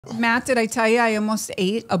Matt, did I tell you I almost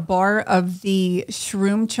ate a bar of the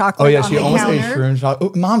shroom chocolate? Oh yeah, she almost counter? ate shroom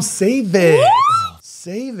chocolate. Oh, Mom, save it.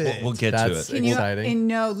 Save it. We'll get to it. Exciting. And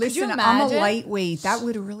no, listen, I'm a lightweight. That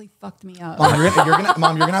would have really fucked me up. Mom, you're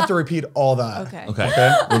gonna have to repeat all that. Okay.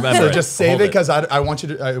 Okay. Remember So it. just save Hold it because I want you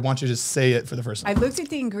to just say it for the first I time. looked at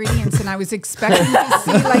the ingredients and I was expecting to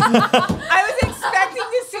see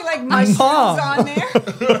like mushrooms on there.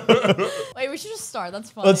 Wait, we should just start. That's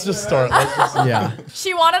fine. Let's just start. Yeah.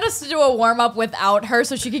 She wanted us to do a warm up without her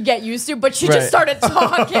so she could get used to, but she just started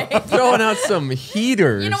talking. Throwing out some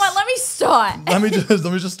heaters. You know what? Let me start. Let me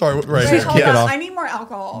just start right Wait, here. hold on. off. I need more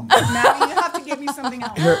alcohol. Matt, you have to give me something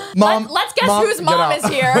else. Mom, Let's guess Mom, whose get mom out. is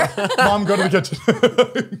here. Mom, go to the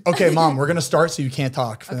kitchen. Okay, Mom, we're gonna start so you can't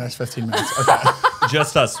talk for the next 15 minutes. Okay.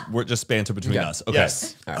 Just us. We're just banter between us. Okay.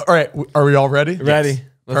 Yes. All right. Are we all ready? Ready? Yes.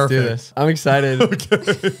 Let's do this. I'm excited.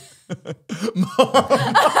 Okay.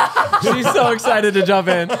 She's so excited to jump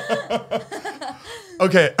in.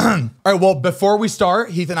 Okay. All right. Well, before we start,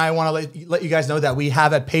 Heath and I want to let you guys know that we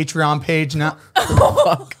have a Patreon page now.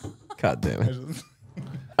 Fuck. God damn it.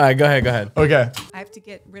 All right, go ahead. Okay. I have to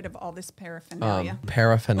get rid of all this paraphernalia.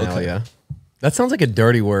 Paraphernalia. Okay. That sounds like a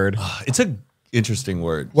dirty word. It's a interesting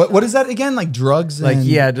word. What is that again? Like drugs? Like, and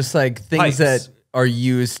yeah, just like things Pipes. that are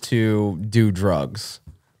used to do drugs.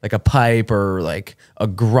 Like a pipe or like a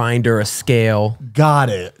grinder, a scale. Got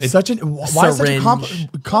it. It's such why is such a Syringe.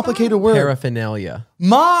 complicated word? Paraphernalia.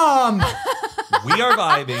 Mom. We are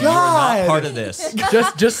vibing. You are God. not part of this.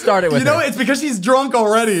 Just start it with You know, it. it's because she's drunk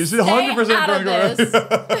already. She's 100% out of drunk this.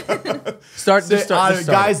 already. Just start.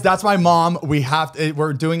 Guys, that's my mom.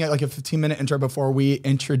 We're doing it like a 15-minute intro before we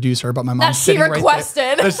introduce her. But my mom That she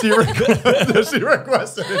requested. That she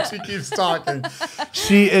requested, and she keeps talking.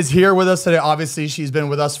 She is here with us today. Obviously, she's been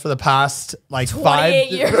with us for the past like 28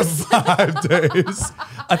 years. 5 days.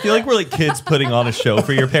 I feel like we're like kids putting on a show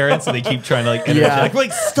for your parents, and they keep trying to like interject. We're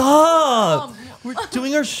like, stop. We're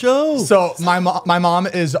doing our show. So my mom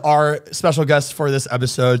is our special guest for this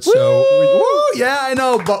episode. So yeah, I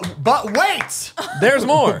know, but wait, There's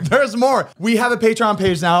more. there's more. We have a Patreon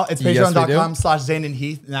page now. It's Yes, we do. patreon.com/Zane and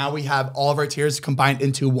Heath. Now we have all of our tiers combined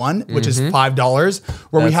into one, which is $5,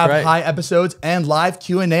 where we That's have right. high episodes and live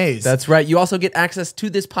Q&As. That's right. You also get access to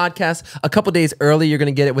this podcast a couple days early. You're going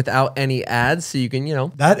to get it without any ads, so you can,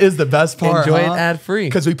 that is the best part. enjoy it ad-free.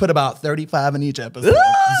 Because we put about 35 in each episode.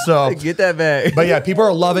 So Get that back. but yeah, people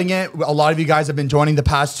are loving it. A lot of you guys have been joining the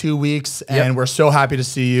past 2 weeks, and we're so happy to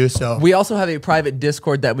see you. So We also have a private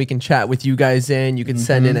Discord that we can chat with you guys in. You can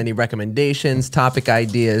send in any recommendations, topic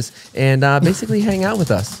ideas, and basically hang out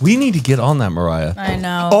with us. We need to get on that, Mariah. I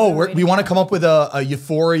know. we want to come up with a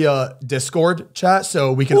Euphoria Discord chat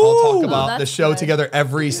so we can all talk about the that's show good. together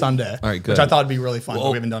every Sunday. All right, good. Which I thought would be really fun, but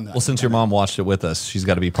we haven't done that. Well, since your mom watched it with us, she's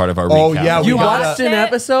got to be part of our Oh, recap. yeah, You gotta- watched an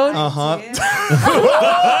episode?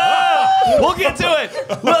 We'll get to it.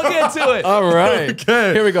 We'll get to it. All right.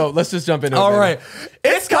 Okay. Here we go. Let's just jump into it. All baby. right.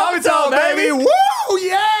 It's Comic Time, baby. Woo!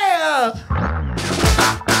 Yeah!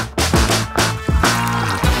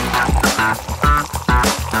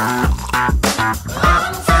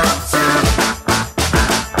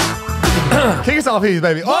 Kick us off, Heath,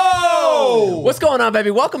 baby. Oh! What's going on,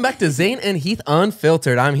 baby? Welcome back to Zane and Heath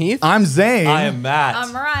Unfiltered. I'm Heath. I'm Zane. I am Matt.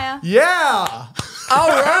 I'm Mariah. Yeah! All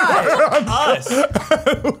right. us.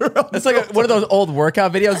 It's like one of those old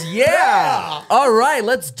workout videos. Yeah. All right,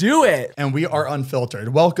 let's do it. And we are unfiltered.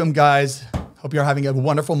 Welcome, guys. Hope you're having a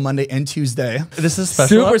wonderful Monday and Tuesday. This is a special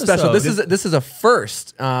Super episode. special. This is a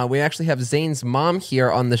first. We actually have Zane's mom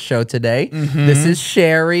here on the show today. This is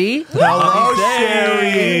Sherry. Hello,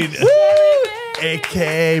 Sherry.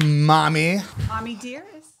 AKA Mommy. Mommy dearest.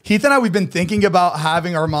 Heath and I, we've been thinking about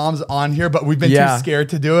having our moms on here, but we've been too scared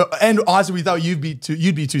to do it. And honestly, we thought you'd be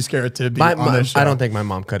too scared to be on this show. I don't think my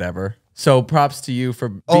mom could ever. So props to you for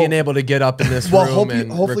being able to get up in this Well, room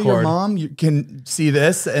and hopefully record. your mom you can see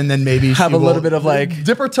this, and then maybe Have she a little will bit of like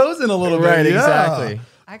dip her toes in a little bit. right, Yeah. exactly.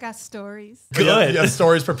 I got stories. Good. You have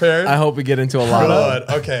stories prepared. I hope we get into a lot of.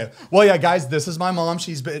 Good. Okay. Well, yeah, guys, this is my mom.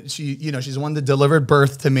 She's the one that delivered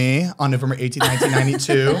birth to me on November 18,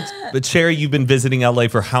 1992. But Sherry, you've been visiting LA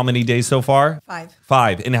for how many days so far? 5.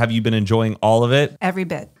 5. And have you been enjoying all of it? Every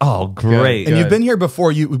bit. Oh, great. And you've been here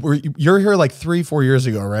before. You're here like 3-4 years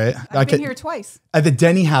ago, right? I've been here twice. At the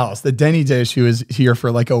Denny house. The Denny day, she was here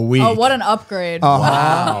for like a week. Oh, what an upgrade.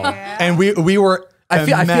 Wow. Yeah. And we were I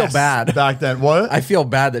feel mess bad back then. What? I feel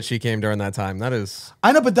bad that she came during that time. That is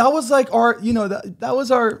I know, but that was like our, that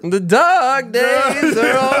was our. the dog days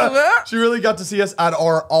are over. She really got to see us at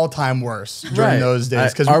our all-time worst during Right. those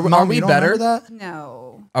days. Because Are we you don't better? remember that?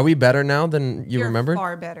 No. Are we better now than you You're remembered?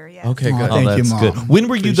 far better, yeah. Okay, good. Oh, Thank you, that's Mom. good. When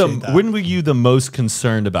were you Appreciate that. when were you the most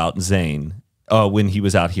concerned about Zane when he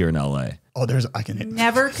was out here in LA? Oh, I can hit.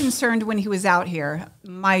 Never concerned when he was out here.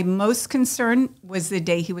 My most concern was the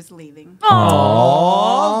day he was leaving.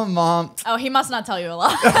 Oh, Mom. Oh, he must not tell you a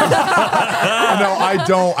lot. No,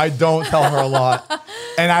 I don't tell her a lot.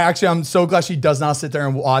 And I'm so glad she does not sit there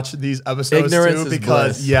and watch these episodes Ignorance too, is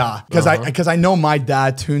because bliss. because I know my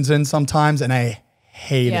dad tunes in sometimes and I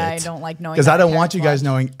hate Yeah, it. I don't like knowing because I that don't want you guys parents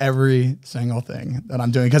knowing every single thing that I'm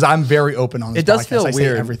doing because I'm very open on this. It does podcast. feel I say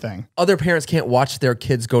weird. everything. Other parents can't watch their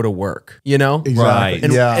kids go to work, you know? Exactly. Right.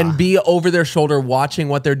 And, yeah. and be over their shoulder watching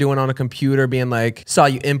what they're doing on a computer, being like, saw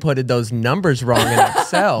you inputted those numbers wrong in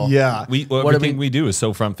Excel. yeah. Everything we do is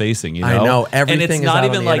so front facing, you know. I know, and everything it's is not out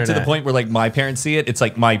even on the like to the internet. point where like my parents see it. It's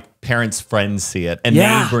like my parents' friends see it, and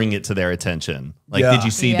Yeah. they bring it to their attention. Like, Yeah. did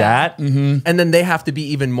you see Yeah. that? And then they have to be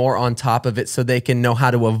even more on top of it so they can know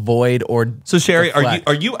how to avoid or So Sherry, deflect.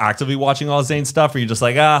 are you actively watching all Zane stuff, or are you just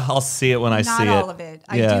like, I'll see it when I Not see it? all of it.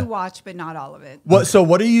 I Yeah. do watch, but not all of it.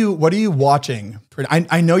 What are you watching?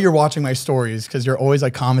 I know you're watching my stories because you're always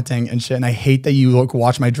like commenting and shit, and I hate that you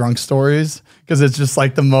watch my drunk stories because it's just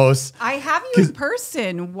like the most. I have you in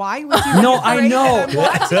person. Why would you? No, I know. I'm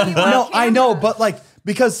watching you on No, I know, camera. but like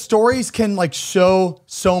because stories can like show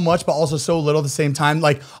so much, but also so little at the same time.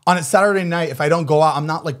 Like on a Saturday night, if I don't go out, I'm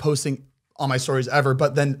not like posting all my stories ever.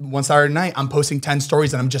 But then one Saturday night, I'm posting 10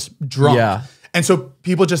 stories and I'm just drunk. Yeah. And so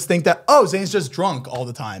people just think that Zane's just drunk all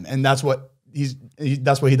the time, and that's what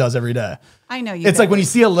that's what he does every day. I know you. It's like don't. when you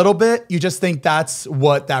see a little bit, you just think that's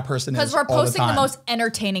what that person is. Because we're all posting the time. most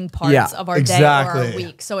entertaining parts Yeah, of our day or exactly. our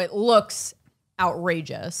week. So it looks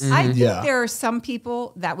outrageous. I think Yeah. there are some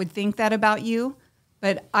people that would think that about you,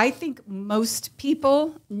 but I think most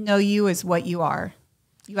people know you as what you are.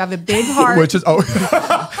 You have a big heart. Which is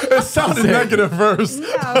it sounded negative first.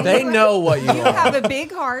 No, they know what you you are. have a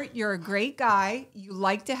big heart. You're a great guy. You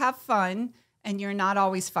like to have fun, and you're not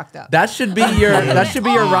always fucked up. That should be your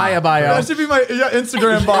Raya bio. That should be my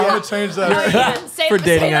Instagram bio. I'm gonna change that. Say- For say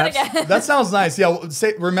dating that apps. again. That sounds nice. Yeah,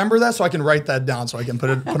 remember that so I can write that down so I can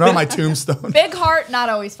put it on my tombstone. Big heart, not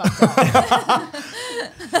always fucked up.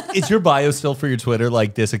 Is your bio still for your Twitter?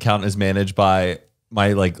 Like, this account is managed by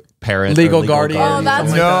my like parent, or Legal guardian. Oh, that's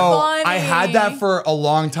something like No, funny. I had that for a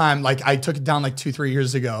long time. Like I took it down like 2-3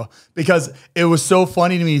 years ago because it was so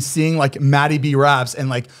funny to me seeing like Maddie B raps and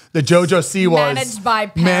like the JoJo C was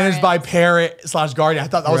Managed by parent/guardian. I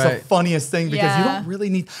thought that was Right. the funniest thing because you Yeah. don't really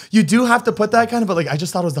need. You do have to put that kind of, but like I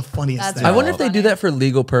just thought it was the funniest That's thing. I wonder if Funny. they do that for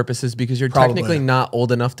legal purposes because you're Probably. technically not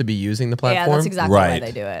old enough to be using the platform. Yeah, that's exactly why Right.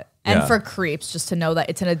 they do it. And Yeah. for creeps, just to know that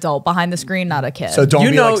it's an adult behind the screen, not a kid. So don't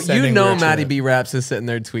You be know, like sending weird Maddie shit. B Raps is sitting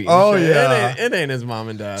there tweeting. Oh, shit. yeah. it ain't his mom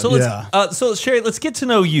and dad. So Yeah. so Sherry, let's get to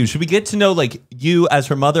know you. Should we get to know like you as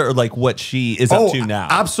her mother, or like what she is up to now?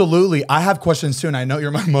 Absolutely. I have questions soon. I know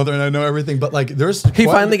you're my mother and I know everything, but like there's he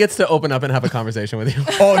finally gets to open up and have a conversation with you.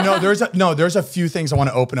 Oh no, there's a few things I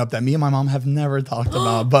want to open up that me and my mom have never talked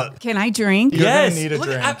about. But Can I drink? You're gonna Yes. need a Look,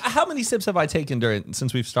 drink. how many sips have I taken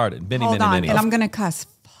since we've started? Many, Hold many, on, many. and I'm gonna cuss.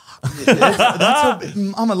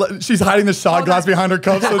 she's hiding the shot glass behind her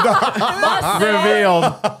cup. So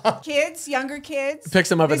Revealed. Kids, younger kids. Picks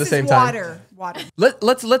them up at this the same is time. Water.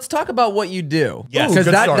 Let's talk about what you do. Yes. because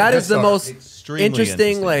Good start, that good is the start. most Extremely interesting,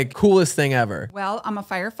 interesting. like coolest thing ever. Well, I'm a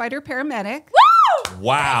firefighter paramedic.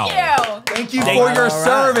 Wow. thank you Thank for you. your All right.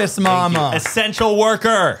 service, Mama. Essential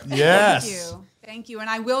worker. Yes. Thank you. And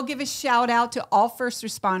I will give a shout out to all first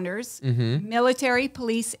responders, military,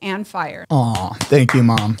 police, and fire. Aw, thank you,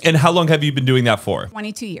 Mom. And how long have you been doing that for?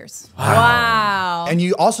 22 years. Wow. And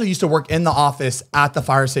you also used to work in the office at the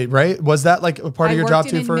fire station, right? Was that like a part of your job I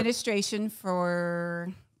too? worked in administration for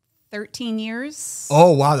 13 years.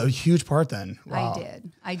 Oh wow, that was a huge part then. Wow.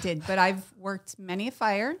 I did. But I've worked many a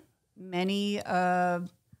fire, many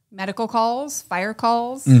medical calls, fire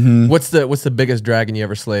calls What's the biggest dragon you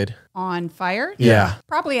ever slayed? on fire. Yeah.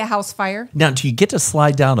 Probably a house fire. Now, do you get to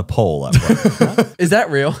slide down a pole at work? Is that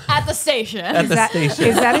real? At the station. At the station.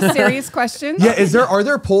 Is that a serious question? Yeah, are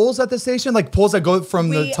there poles at the station? Like poles that go from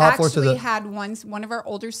the We top floor to actually the had one of our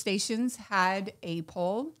older stations had a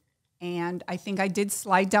pole, and I think I did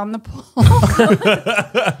slide down the pole.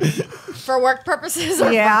 For work purposes or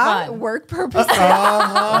for fun? work purposes.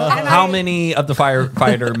 How many of the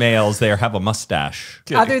firefighter males there have a mustache?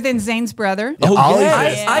 Other than Zane's brother. Oh, Ollie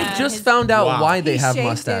yes. did. I just found out why they He have shaved it,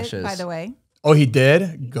 mustaches. by the way. Oh, he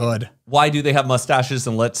did? Good. Why do they have mustaches?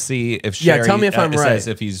 And let's see if Yeah, Sherry tell me if I'm says right.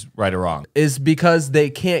 if he's right or wrong. Is because they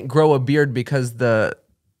can't grow a beard because their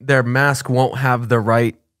mask won't have the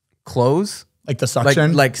right clothes. Like the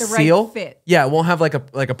suction? like The right seal. fit. Yeah, it won't have like a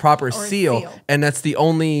proper a seal, seal. and that's the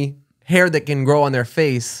only hair that can grow on their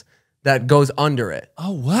face that goes under it.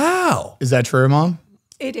 Oh, wow. Is that true, Mom?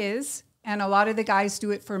 It is. And a lot of the guys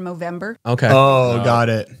do it for Movember. Okay. Oh, got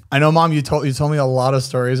it. I know, Mom, you told me a lot of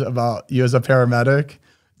stories about you as a paramedic.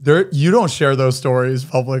 You don't share those stories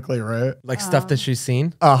publicly, right? Like stuff that she's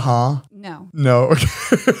seen. Uh-huh. No. No. Okay.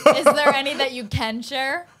 Is there any that you can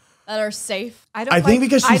share that are safe? I think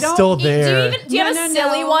because she's still there. Do you have No, a no,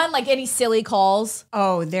 silly no. one? Like any silly calls?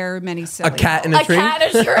 Oh, there are many silly A cat in calls. a tree. Cat in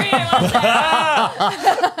a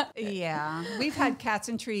tree. Yeah. We've had cats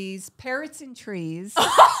in trees, parrots in trees.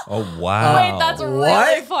 Oh, wow. Wait, that's really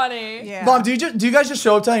What? funny. Yeah. Mom, do you guys just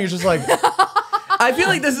show up to and you're just like, I feel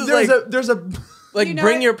like this is like there's a like You know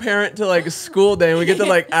bring what? your parent to like a school day and we get to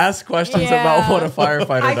like ask questions about what a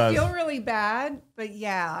firefighter I does. feel really bad, but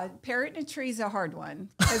yeah, parrot in a tree is a hard one.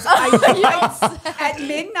 'Cause at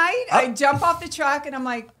midnight, I jump off the truck and I'm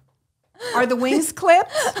like, are the wings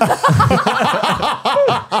clipped?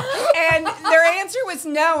 And their answer was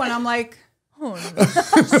no. And I'm like,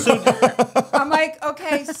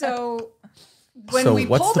 okay, so when So we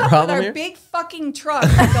what's pulled the up with problem our here? big fucking truck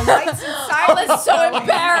with the lights inside, That's so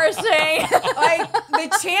embarrassing. like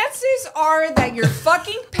the chances are that your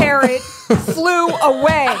fucking parrot flew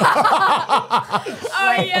away.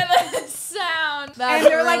 Oh yeah, that sound. And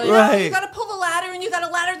they're like, no, Right. you gotta pull the ladder and you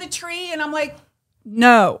gotta ladder the tree. And I'm like,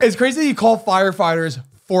 no. It's crazy that you call firefighters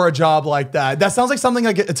for a job like that. That sounds like something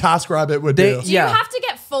like a task rabbit would do. Do you have to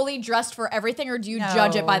get fully dressed for everything, or do you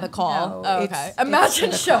judge it by the call? No, Oh, it's- okay. it's Imagine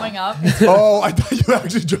for the showing up. Oh, I thought you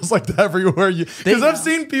actually dress like that everywhere. Because I've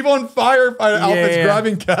seen people in firefighter outfits Yeah.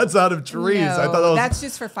 grabbing cats out of trees. No, I thought that was that's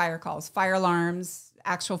just for fire calls, fire alarms,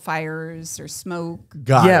 actual fires or smoke.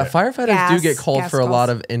 got Yeah, it. firefighters do get Gas- called gas for a lot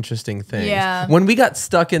calls. of interesting things. Yeah. When we got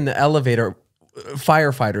stuck in the elevator,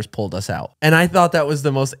 firefighters pulled us out. And I thought that was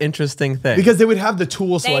the most interesting thing. Because they would have the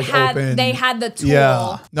tools to like open. They had the tool.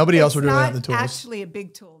 Yeah. Nobody else It's would really not have the tools. actually a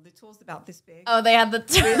big tool. The tool's about this big. Oh, they had the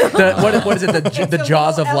tool. what is it? The It's a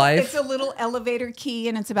jaws of little life? It's a little elevator key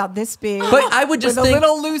and it's about this big. But I would just with think a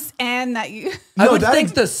little loose end that you. I No, would that think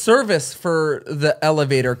is- the service for the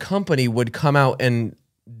elevator company would come out and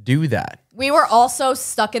do that. We were also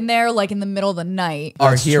stuck in there like in the middle of the night.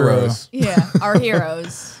 Our That's heroes. Yeah, our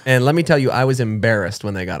heroes. And let me tell you, I was embarrassed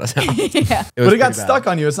when they got us out. Yeah. It was But it got pretty bad. stuck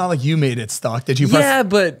on you. It's not like you made it stuck. Did you press? Yeah,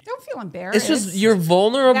 but Don't feel embarrassed. it's just you're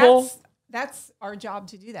vulnerable. That's our job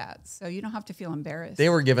to do that. So you don't have to feel embarrassed. They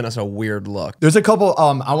were giving us a weird look. There's a couple.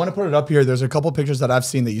 I want to put it up here. There's a couple pictures that I've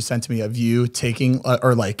seen that you sent to me of you taking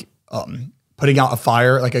or like putting out a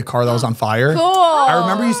fire, like a car that was on fire. Cool. I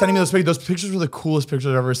remember you sending me those pictures. Those pictures were the coolest pictures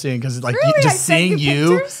I've ever seen because like Really? I just sent seeing you you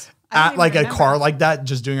pictures? I at don't like even a car remember. like that,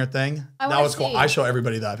 just doing your thing. That wanna was cool. see. I show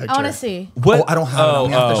everybody that picture. I want to see. Oh, I don't have it.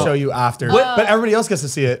 I'm gonna have to oh. show you after. But everybody else gets to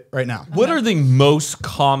see it right now. What are the most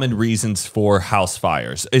common reasons for house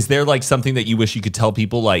fires? Is there like something that you wish you could tell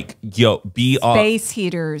people, like, yo, be on Space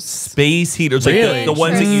heaters. space heaters, like Really? the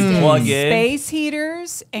ones that you Interesting. plug in? Space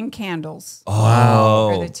heaters and candles. Oh,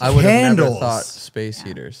 Are the two. I would have never Candles. thought space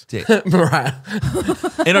heaters. Dick. Right.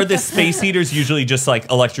 And are the space heaters usually just like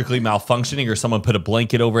electrically malfunctioning, or someone put a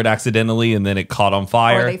blanket over it accidentally and then it caught on Or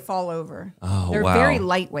fire? they fall over. Oh, They're wow. very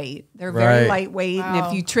lightweight. They're very Right. lightweight. And Wow.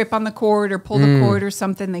 if you trip on the cord or pull the cord or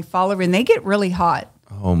something, they fall over and they get really hot.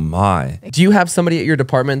 Oh my. Do you have somebody at your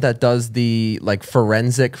department that does the like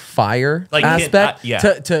forensic fire Like, aspect yeah.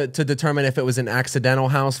 to determine if it was an accidental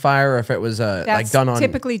house fire or if it was That's like done on?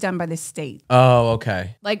 typically done by the state. Oh,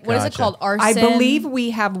 okay. Like, what is it Gotcha. called? Arson? I believe we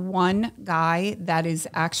have one guy that is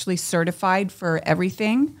actually certified for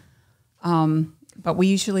everything. But we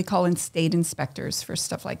usually call in state inspectors for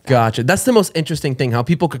stuff like that. Gotcha. That's the most interesting thing. How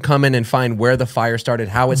people could come in and find where the fire started,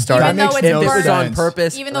 how it started, Even though makes it's if no it was on sense.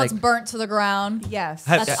 purpose. Even though like, it's burnt to the ground. Yes.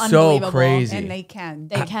 Have- That's so unbelievable. crazy. And they can.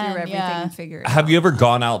 They can, do everything yeah. and figure it out. Have you ever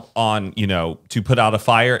gone out on, to put out a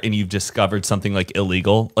fire and you've discovered something like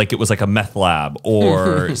illegal? Like it was like a meth lab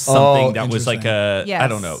or something that was like a, Yes. I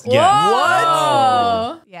don't know. Whoa.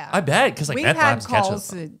 Yeah. Yeah. I bet, because like We've meth had labs catch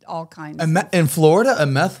calls us. at all kinds. In Florida, a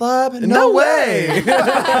meth lab? no way.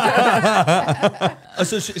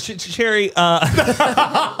 So Sherry, Wait, is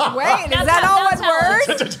that all one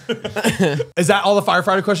word? Is that all the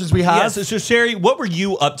firefighter questions we have? yeah, so Sherry, what were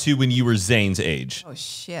you up to when you were Zane's age? Oh,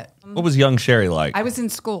 shit. What was young Sherry like? I was in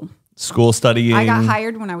school. School studying? I got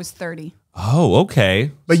hired when I was 30. Oh,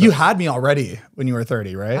 okay. But you had me already when you were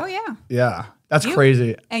 30, right? Oh, yeah. Yeah. That's You-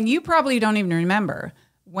 crazy. And you probably don't even remember.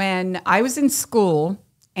 When I was in school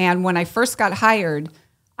and when I first got hired,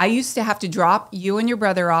 I used to have to drop you and your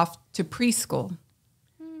brother off to preschool.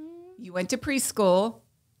 You went to preschool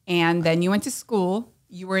and then you went to school.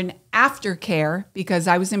 you were in aftercare because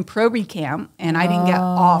I was in probie camp and I didn't get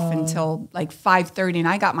off until like 5:30, and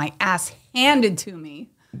I got my ass handed to me.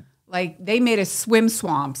 Like they made us swim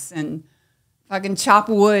swamps and fucking chop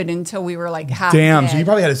wood until we were like half Damn, dead. so you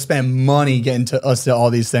probably had to spend money getting to us to all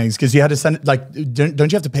these things because you had to send like, don't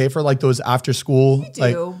you have to pay for like those after school? We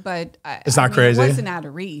do, but it's not crazy. It wasn't out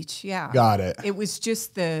of reach. Yeah, Got it. It was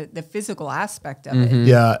just the physical aspect of it.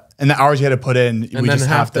 Yeah, and the hours you had to put in, And we then just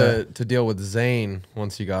have to deal with Zane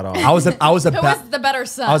once you got off. I was a Who was the better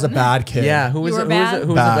son? I was a bad kid. Yeah, who was You were a bad?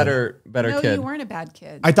 better No, kid? you weren't a bad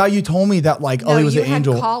kid. I thought you told me that like, oh, he was you an had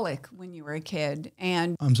angel. colic when you were a kid,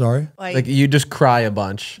 and I'm sorry. Like you just cry a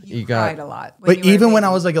bunch. you got cried a lot. But even when I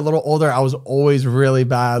was like a little older, I was always really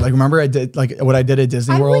bad. Like remember I did like what I did at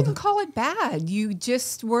Disney I World? wouldn't call it bad. You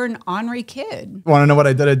just were an ornery kid. Want to know what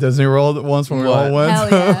I did at Disney World once when we all went? Hell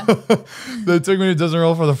yeah. They took me to Disney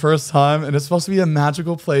World for the first time, and it's supposed to be a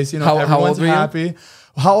magical place. You know, How everyone's old were you? happy.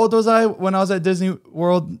 How old was I when I was at Disney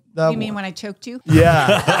World? You mean when I choked you?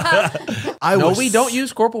 Yeah. No, we don't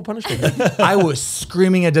use corporal punishment. I was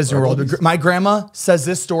screaming at Disney World. My grandma says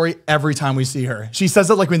this story every time we see her. She says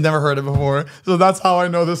it like we've never heard it before. So that's how I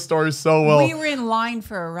know this story so well. We were in line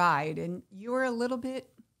for a ride, and you were a little bit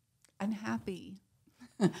unhappy.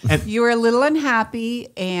 You were a little unhappy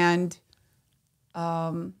and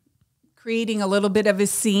creating a little bit of a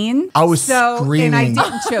scene. I was And I screaming.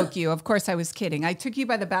 didn't choke you. Of course, I was kidding. I took you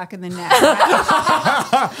by the back of the neck.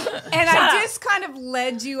 And I just kind of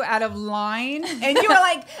led you out of line. And you were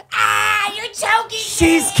like, you're choking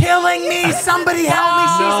She's killing me. Somebody help me.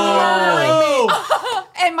 She's murdering me.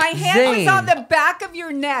 And my hand was Zane. on the back of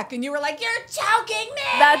your neck. And you were like, you're choking me.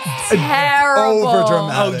 That's terrible. Over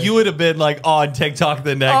dramatic. Oh, you would have been like on TikTok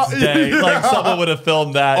the next day. Like someone would have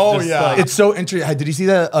filmed that. Oh just yeah, like- it's so interesting. Did you see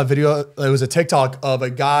that video? It was a TikTok of a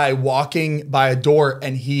guy walking by a door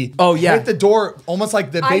and he hit the door almost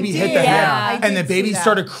like the baby hit the did. Yeah, hand, I and the did see baby that.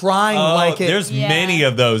 started crying Oh, like it. there's Yeah. many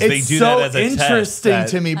of those. They It's do so that as a interesting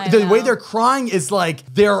test. to me. I The way know. they're crying is like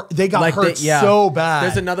they got like hurt yeah. so bad.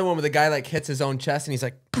 There's another one where the guy like hits his own chest and he's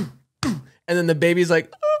like, and then the baby's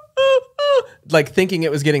like, like thinking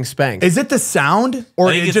it was getting spanked. Is it the sound or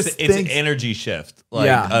I think it it's, just it's an thinks- energy shift, like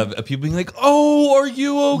Yeah. of people being like, "Oh, are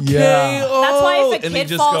you okay?" Yeah. Oh. That's why if a And they kid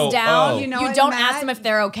just falls go, down, "Oh." You know you what, don't Matt? ask them if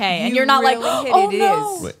they're okay, and You you're not really like, hit "Oh it.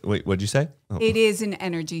 no." Is. Wait, what'd you say? Oh. It is an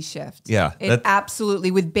energy shift. Yeah, It that-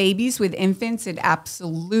 absolutely, with babies, with infants, it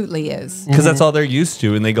absolutely is. Because that's all they're used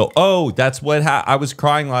to, and they go, "Oh, that's what I was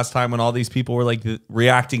crying last time when all these people were like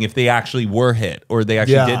reacting if they actually were hit or they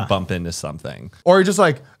actually Yeah. did bump into something." or you're just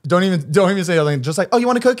like don't even say anything. Just like, oh, you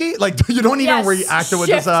want a cookie? Like you don't even Yes, react to what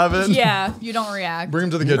just shift. happened. Yeah, you don't react. Bring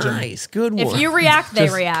them to the kitchen. nice, good one. If you react, they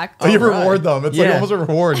react. Oh, you All right. reward them. It's like Yeah. almost a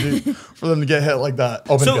reward for them to get hit like that.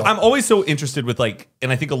 Open So field. I'm always so interested with like,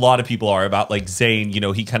 and I think a lot of people are about like Zane. You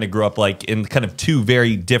know, he kind of grew up like in kind of two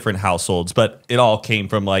very different households, but it all came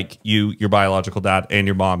from like your biological dad, and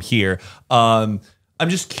your mom here. I'm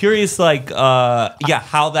just curious, like,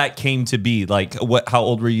 how that came to be. Like, how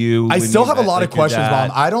old were you? I when still you have a met, lot like, of your questions, dad?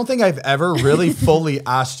 Mom. I don't think I've ever really fully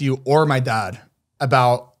asked you or my dad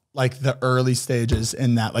about like the early stages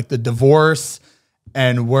in that, like the divorce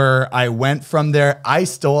and where I went from there. I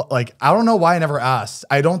still like, I don't know why I never asked.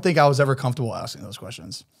 I don't think I was ever comfortable asking those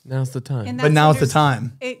questions. Now's the time. And But that's now's the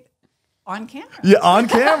time. On camera. Yeah, on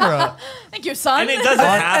camera. Thank you, son. And it doesn't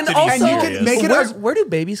have and to also- be And you can serious. make it where, as where do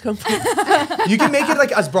babies come from? you can make it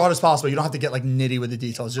like as broad as possible. You don't have to get like nitty with the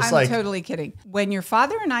details. Just I'm like totally kidding. When your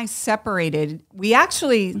father and I separated, we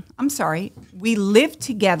lived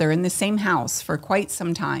together in the same house for quite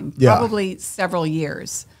some time, Yeah. probably several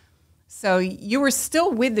years. So you were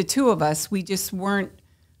still with the two of us. We just weren't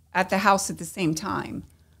at the house at the same time.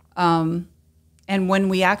 And when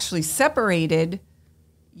we actually separated,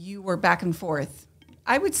 you were back and forth.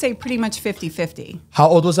 I would say pretty much 50-50. how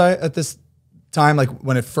old was I at this time? Like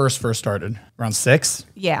when it first started, around 6.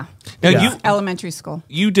 Yeah. Now, Yeah. Elementary school.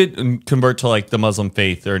 you didn't convert to like the Muslim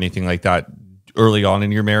faith or anything like that early on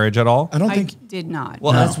in your marriage at all? I don't I think. did not.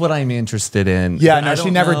 Well, that's what I'm interested in. Yeah, But no, I she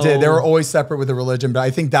don't never know. did. They were always separate with the religion, but I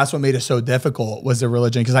think that's what made it so difficult was the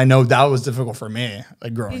religion because I know that was difficult for me,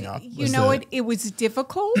 like growing up. You know what? It was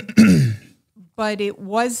difficult, but it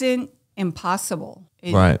wasn't impossible.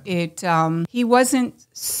 Right. He wasn't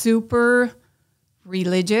super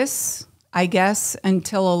religious, I guess,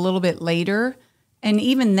 until a little bit later. And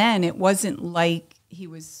even then, it wasn't like he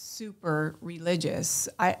was super religious.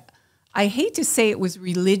 I hate to say it was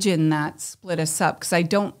religion that split us up because I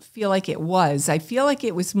don't feel like it was. I feel like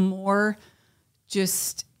it was more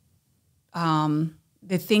just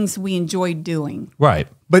the things we enjoyed doing. Right.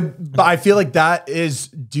 But I feel like that is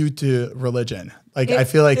due to religion. Like I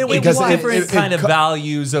feel like Because different kind of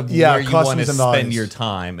values of where you want to customs and spend values. your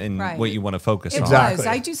time and Right. what you want to focus It on. Exactly. was.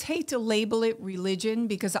 I just hate to label it religion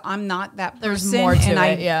because I'm not that person. There's more to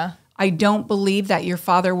and it, yeah. I don't believe that your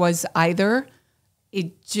father was either.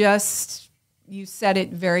 It just, you said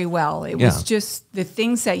it very well. It was just the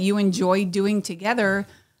things that you enjoy doing together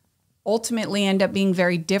ultimately end up being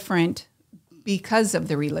very different because of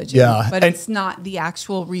the religion. Yeah, But and- it's not the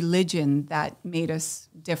actual religion that made us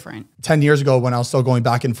different. 10 years ago when I was still going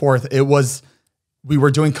back and forth, we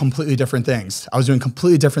were doing completely different things. I was doing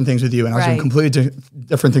completely different things with you, and I was doing Right. completely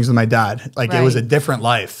different things with my dad. Like it was a Right. different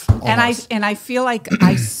life. And I feel like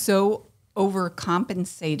I so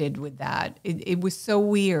overcompensated with that. It was so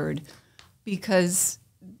weird because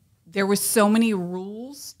there were so many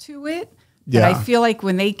rules to it that I Yeah. feel like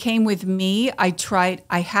when they came with me, I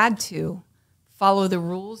had to follow the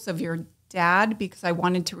rules of your dad because I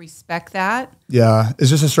wanted to respect that. Yeah, it's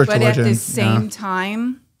just a strict But religion. at the same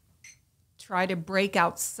time, try to break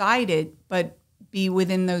outside it, but be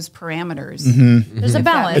within those parameters. There's a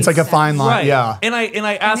balance. It's like a fine line. Right. Yeah. And I And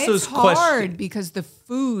asked it's those hard questions. because the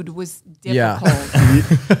food was Yeah.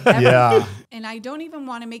 difficult. Yeah. And I don't even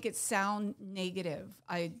want to make it sound negative.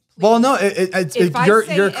 Well, no,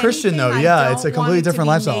 you're a Christian though. Yeah, it's a completely different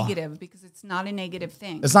lifestyle. Negative because it's not a negative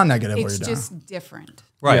thing. It's not negative what It's you're doing. just different.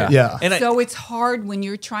 Right. Yeah. And So it's hard when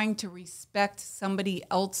you're trying to respect somebody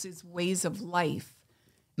else's ways of life.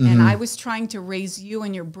 Mm-hmm. And I was trying to raise you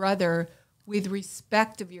and your brother with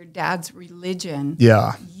respect of your dad's religion.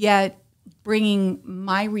 Yeah. Yet bringing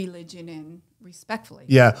my religion in respectfully.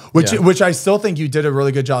 Yeah, which I still think you did a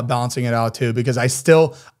really good job balancing it out too, because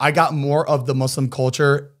I got more of the Muslim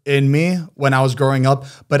culture in me when I was growing up,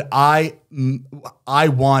 but I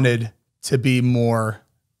wanted to be more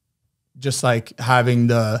just like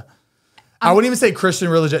having I wouldn't even say Christian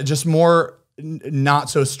religion, just more not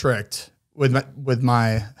so strict with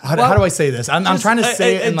my how do I say this? I'm trying to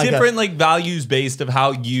say it in like different like values based of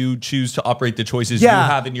how you choose to operate the choices yeah,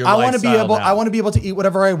 you have in your I life. want to be able. I want to be able to eat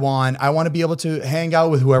whatever I want. I want to be able to hang out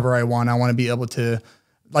with whoever I want. I want to be able to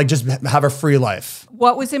like just have a free life.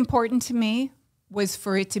 What was important to me was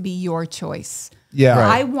for it to be your choice. Yeah.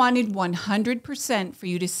 Right. I wanted 100% for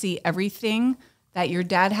you to see everything that your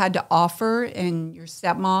dad had to offer and your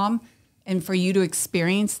stepmom, and for you to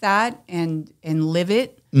experience that and live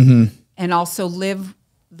it. Mm-hmm. And also live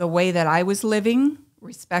the way that I was living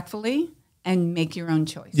respectfully and make your own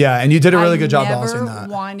choice. Yeah, and you did a really good job balancing I that.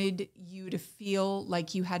 never wanted you to feel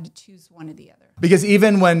like you had to choose one or the other. Because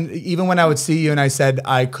even when I would see you and I said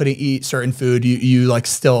I couldn't eat certain food, you like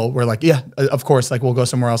still were like, yeah, of course, like we'll go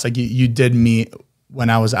somewhere else. Like you did meet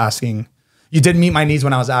when I was asking. You did meet my needs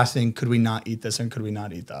when I was asking, could we not eat this and could we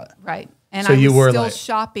not eat that? Right. And So I you was were still like-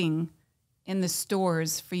 shopping in the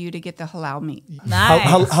stores for you to get the halal meat. Nice.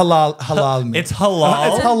 Halal meat. It's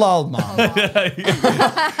halal. It's halal, mom.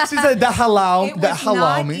 She said the halal, It the was halal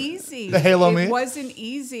not meat. easy. The halo It meat. wasn't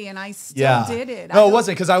easy, and I still Yeah. did it. No, it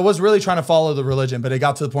wasn't, because I was really trying to follow the religion, but it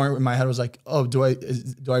got to the point where my head was like, oh, do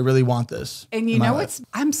I really want this? And you in my know life? what's?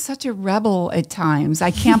 I'm such a rebel at times. I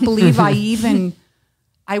can't believe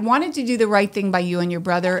I wanted to do the right thing by you and your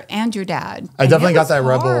brother and your dad. I And definitely it got was that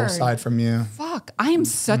rebel hard. side from you. Fuck, I am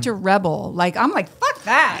such a rebel. Like, I'm like, fuck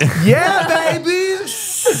that. Yeah, baby.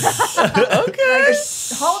 Okay.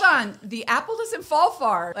 Hold on. The apple doesn't fall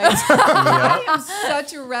far. Like, I am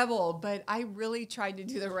such a rebel, but I really tried to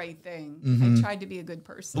do the right thing. Mm-hmm. I tried to be a good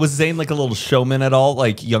person. Was Zane like a little showman at all?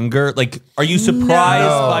 Like younger? Like, are you surprised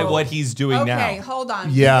No. by what he's doing Okay, now? hold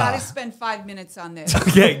on. Yeah. We got to spend 5 minutes on this.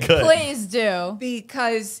 Okay, good. Please do.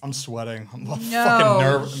 Because I'm sweating. I'm fucking no,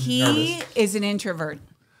 nervous. he is an introvert.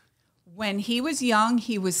 When he was young,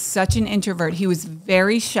 he was such an introvert. He was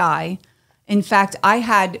very shy. In fact, I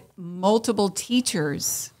had multiple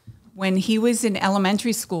teachers when he was in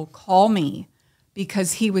elementary school call me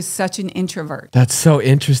because he was such an introvert. That's so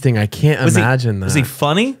interesting. I can't imagine that. Was he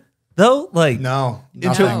funny though? Like No,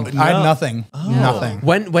 Intro- nothing. I had No. nothing. Nothing.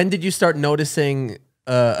 When did you start noticing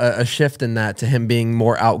a shift in that to him being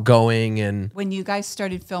more outgoing and When you guys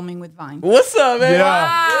started filming with Vine. what's up, man?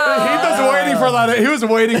 Yeah, he was waiting for that. He was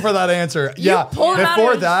waiting for that answer. Yeah, pulled him out before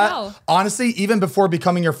of his that, shell. honestly, even before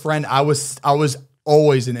becoming your friend, I was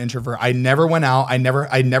always an introvert. I never went out. I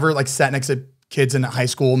never like sat next to kids in high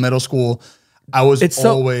school, middle school. I was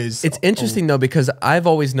It's interesting though, because I've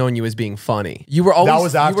always known you as being funny. You were always that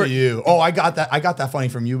was after you. Oh, I got that funny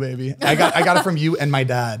from you, baby. I got it from you and my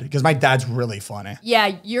dad, because my dad's really funny.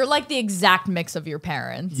 Yeah, you're like the exact mix of your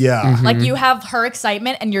parents. Yeah. Like you have her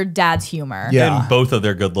excitement and your dad's humor. Yeah. And both of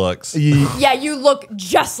their good looks. Yeah, you look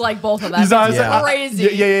just like both of them. It's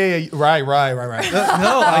crazy. Yeah. Right.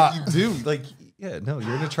 No, like you do. Like, yeah, no,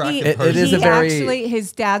 you're an attractive person. It is a very actually,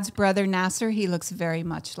 his dad's brother Nasser, he looks very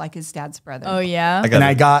much like his dad's brother. Oh yeah.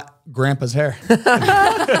 I got grandpa's hair.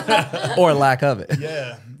 or lack of it.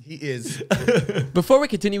 Yeah, he is. Before we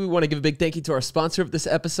continue, we want to give a big thank you to our sponsor of this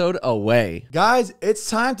episode, Away. Guys, it's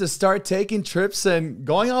time to start taking trips and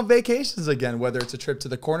going on vacations again, whether it's a trip to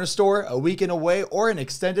the corner store, a weekend away, or an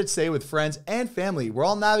extended stay with friends and family. We're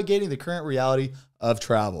all navigating the current reality of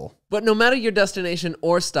travel. But no matter your destination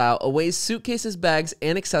or style, Away's suitcases, bags,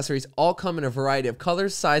 and accessories all come in a variety of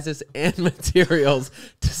colors, sizes, and materials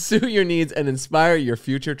to suit your needs and inspire your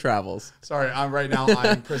future travels. Sorry, I'm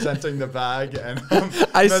presenting the bag, and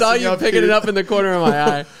I saw you picking it up in the corner of my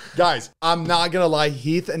eye. Guys, I'm not gonna lie,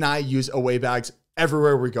 Heath and I use Away bags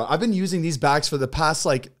everywhere we go. I've been using these bags for the past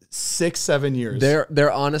like 6-7 years.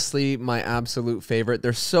 They're honestly my absolute favorite.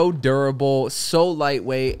 They're so durable, so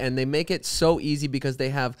lightweight, and they make it so easy because they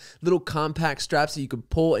have little compact straps that you can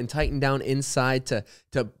pull and tighten down inside to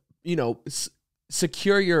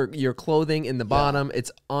secure your clothing in the bottom.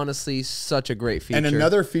 It's honestly such a great feature. And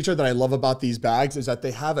another feature that I love about these bags is that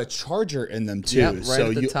they have a charger in them too. Yep, right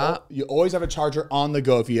at the top. You always have a charger on the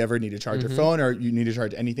go if you ever need to charge your phone or you need to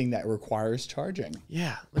charge anything that requires charging.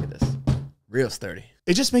 Yeah, look at this. Real sturdy.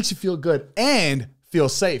 It just makes you feel good and feel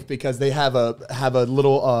safe because they have a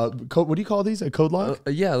little code. What do you call these? A code lock?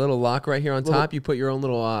 Yeah, a little lock right here on top. You put your own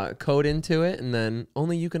little code into it, and then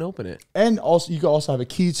only you can open it. And also, you can also have a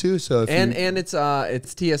key too. So it's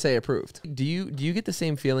TSA approved. Do you get the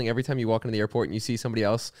same feeling every time you walk into the airport and you see somebody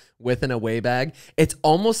else with an Away bag? It's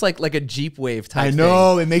almost like a Jeep Wave type. I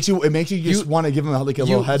know thing. It makes you just want to give them a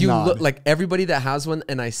little head nod. Look, like everybody that has one,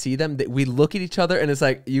 and I see them, we look at each other, and it's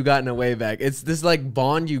like you got an Away bag. It's this like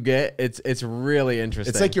bond you get. It's really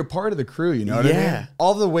interesting. It's like you're part of the crew, you know what I mean?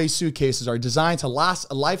 All the Away suitcases are designed to last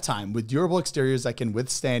a lifetime with durable exteriors that can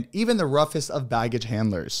withstand even the roughest of baggage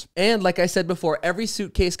handlers. And like I said before, every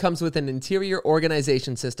suitcase comes with an interior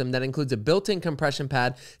organization system that includes a built-in compression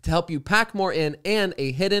pad to help you pack more in and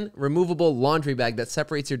a hidden removable laundry bag that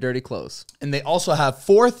separates your dirty clothes. And they also have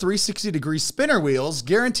 4 360-degree spinner wheels,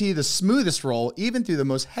 guarantee the smoothest roll even through the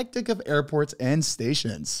most hectic of airports and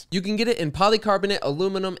stations. You can get it in polycarbonate,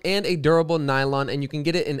 aluminum, and a durable nylon, and you can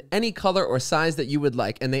get it in any color or size that you would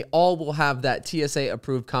like, and they all will have that TSA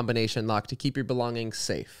approved combination lock to keep your belongings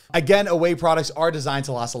safe. Again, Away products are designed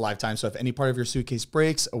to last a lifetime, so if any part of your suitcase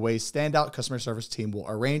breaks, Away's standout customer service team will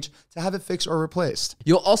arrange to have it fixed or replaced.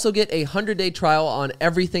 You'll also get a 100-day trial on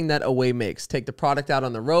everything that Away makes. Take the product out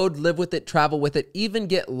on the road, live with it, travel with it, even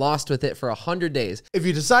get lost with it for 100 days. If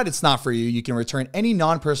you decide it's not for you, you can return any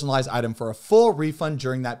non-personalized item for a full refund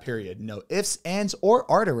during that period. No ifs, ands, or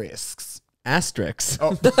asterisks. Asterisks.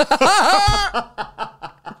 Oh.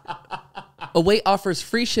 Away offers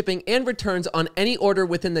free shipping and returns on any order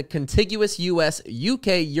within the contiguous US,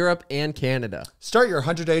 UK, Europe, and Canada. Start your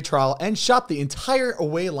 100-day trial and shop the entire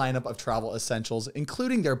Away lineup of travel essentials,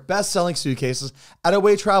 including their best-selling suitcases at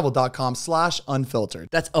awaytravel.com/unfiltered.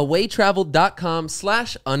 That's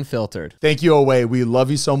awaytravel.com/unfiltered. Thank you, Away. We love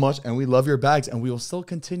you so much, and we love your bags, and we will still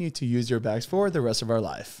continue to use your bags for the rest of our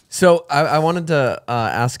life. So I wanted to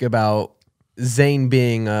ask about Zane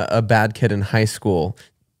being a bad kid in high school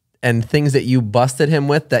and things that you busted him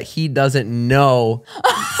with that he doesn't know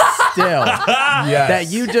still.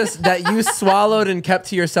 Yes. That you swallowed and kept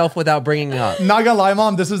to yourself without bringing up. Not gonna lie,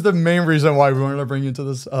 Mom, this is the main reason why we wanted to bring you to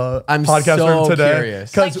this I'm podcast so room today.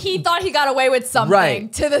 Curious. Like he thought he got away with something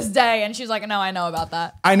Right. to this day, and she's like, "No, I know about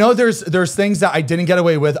that." I know there's things that I didn't get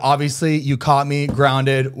away with. Obviously, you caught me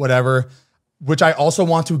grounded, whatever. Which I also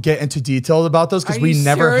want to get into detail about those because we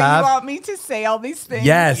never have. You want me to say all these things?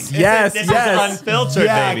 Yes. This is unfiltered,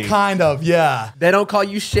 Yeah, baby. kind of. Yeah. They don't call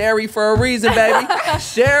you Sherry for a reason, baby.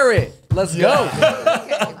 Share it. Let's go.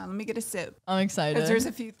 Okay, hold on, let me get a sip. I'm excited. Because there's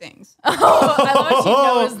a few things. I love how she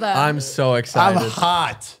knows that. I'm so excited. I'm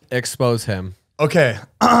hot. Expose him. Okay.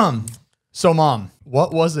 So, Mom,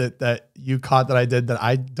 what was it that you caught that I did that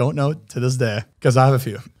I don't know to this day? Because I have a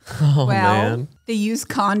few. Oh, Well, man. they use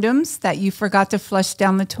condoms that you forgot to flush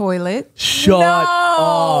down the toilet. Shut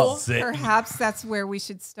up. Perhaps that's where we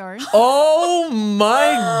should start. Oh,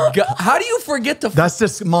 my God. How do you forget to... That's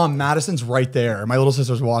just, Mom, Madison's right there. My little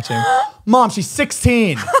sister's watching. Mom, she's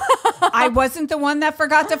 16. I wasn't the one that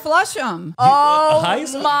forgot to flush them. High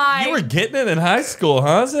school? my. You were getting it in high school,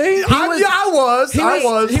 huh, Zane? I was. He was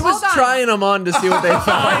Hold on. trying them on to see what they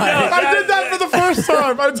thought. I did that for the first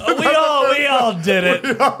time. We all did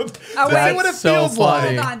it. Oh, See wait. what it so feels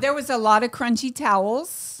funny. like. Hold on. There was a lot of crunchy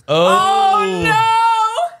towels. Oh no!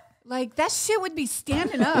 Like, that shit would be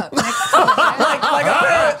standing up next to the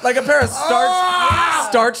bed. like a pair of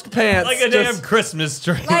starched pants. Like a damn Christmas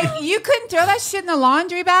tree. Like, you couldn't throw that shit in the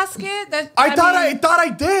laundry basket? I thought I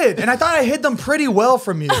did, and I thought I hid them pretty well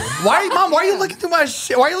from you. Why, Mom? Why are you looking through my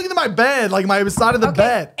shit? Why are you looking through my bed, like my side of the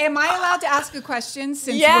bed? Am I allowed to ask a question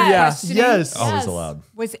since Yes. we're Yeah. questioning? Yes. Always allowed.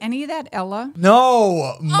 Was any of that Ella?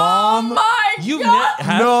 No, Mom. Oh my You've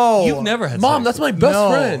god! No. You've never had Mom, sex. that's my best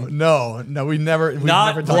friend. No, we never. We've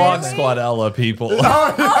Not never done Vlog that. Squad Ella people. let's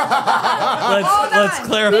on.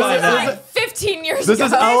 clarify that. Like 15 years This ago.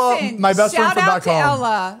 is Ella, Listen, my best friend shout from out back to home.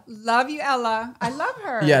 Ella. Love you, Ella. I love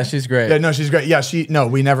her. Yeah, she's great. Yeah, no, she's great. Yeah,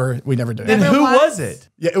 we never did. And it. who was? was it?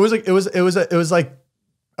 Yeah, it was like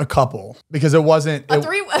a couple because it wasn't. A It,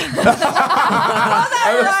 three.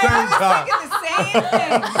 I was thinking the same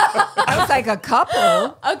thing. I was like, a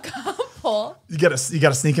couple. A couple. you gotta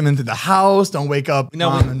sneak him into the house. Don't wake up. Now,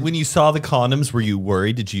 Mom, and- when you saw the condoms, were you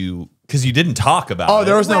worried? Did you? Because you didn't talk about it. oh,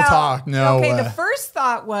 there was no Well, talk. No Okay, way. the first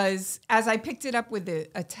thought was, as I picked it up with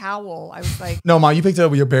a towel, I was like, No, Mom, you picked it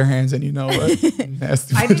up with your bare hands, and you know what?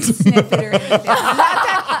 Nasty. I didn't sniff it or anything.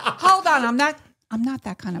 Hold on, I'm not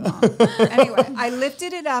that kind of mom. Anyway, I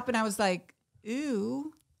lifted it up and I was like,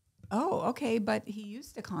 ooh. Oh, okay, but he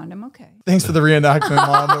used a condom. Okay. Thanks for the reenactment,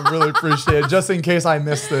 Mom. I really appreciate it. Just in case I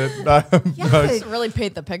missed it. Just really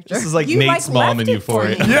paint the picture. This is like You, Nate's like, mom left in it for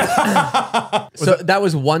Euphoria. me. So that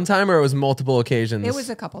was one time or it was multiple occasions? It was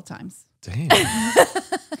a couple times. Damn.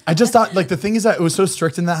 I just thought, like, the thing is that it was so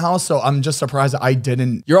strict in that house, so I'm just surprised that I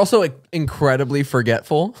didn't. You're also incredibly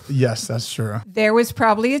forgetful. Yes, that's true. There was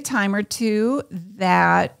probably a time or two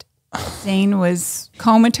that Zane was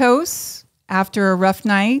comatose after a rough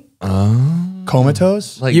night.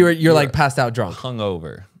 Comatose? Like You're like passed out drunk.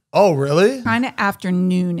 hungover. Oh, really? Kind of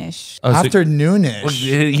afternoonish. Oh, so- Afternoonish.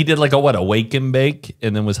 He did like a wake and bake,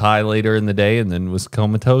 and then was high later in the day, and then was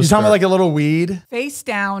comatose. You talking or- about like a little weed? Face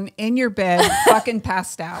down in your bed, fucking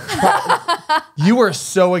passed out. You were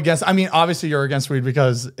so against. I mean, obviously you're against weed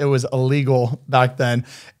because it was illegal back then.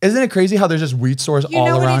 Isn't it crazy how there's just weed stores You all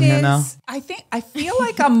know around what it here is? now? I feel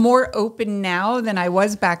like I'm more open now than I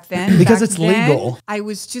was back then. Because Back it's then, legal. I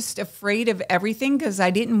was just afraid of everything because I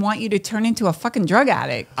didn't want you to turn into a fucking drug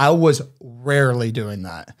addict. I was rarely doing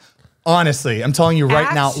that. Honestly, I'm telling you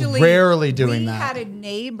right now, rarely doing we that. had a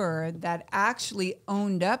neighbor that actually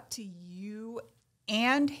owned up to you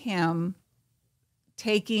and him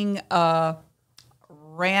taking a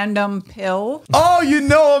random pill. Oh, you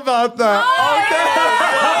know about that.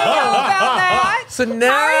 You know about that? So How are you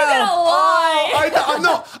now, gonna lie? I didn't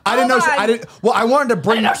know. Hold on. I didn't. Well, I wanted to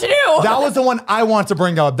bring. know she knew. That was the one I wanted to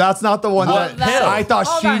bring up. That's not the one that that- I thought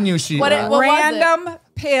Hold she on. knew she. What it- had. what- was Random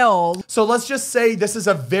pill. So let's just say this is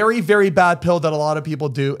a very, very bad pill that a lot of people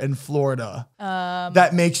do in Florida.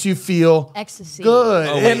 That makes you feel Ecstasy. good.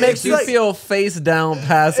 Oh, it makes you like- feel face down,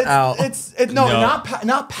 pass out. No, No.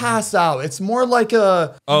 not pass out. It's more like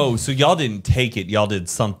a. Oh, so y'all didn't take it. Y'all did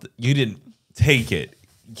something. You didn't take it.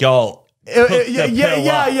 Y'all. hooked the pill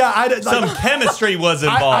up. I did, Some like, chemistry was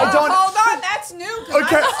involved. I don't. Hold on, that's new. 'cause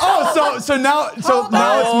Okay. I- So now Hold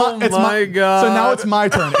on. it's my God. So now it's my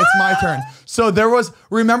turn. It's my turn. So there was.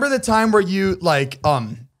 Remember the time where you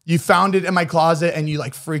you found it in my closet and you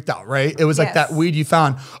like freaked out, right? It was like Yes. that weed you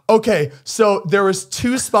found. Okay, so there was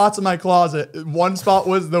 2 spots in my closet. One spot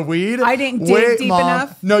was the weed. I didn't dig deep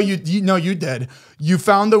enough? No, you did. You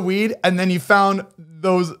found the weed and then you found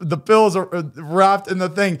the pills are wrapped in the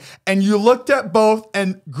thing, and you looked at both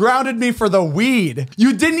and grounded me for the weed.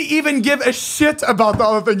 You didn't even give a shit about the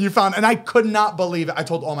other thing you found, and I could not believe it. I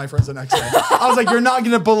told all my friends the next day. I was like, "You're not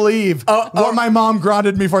gonna believe what my mom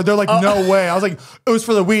grounded me for." They're like, "No way." I was like, "It was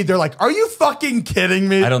for the weed." They're like, "Are you fucking kidding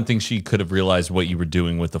me?" I don't think she could have realized what you were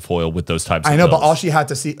doing with the foil with those types of I know, but pills. all she had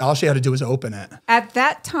to do was open it. At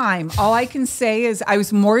that time, all I can say is I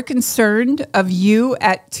was more concerned of you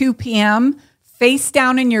at 2 p.m. face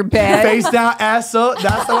down in your bed. Face down, ass up.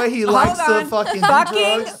 That's the way he likes Hold to on. fucking do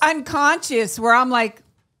fucking drugs. unconscious, where I'm like,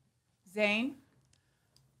 Zane,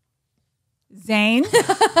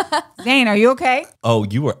 Zane, are you okay? Oh,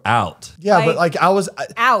 you were out. Yeah, but like I was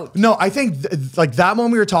Out. No, I think like that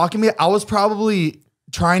when we were talking, I was probably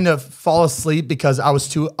trying to fall asleep because I was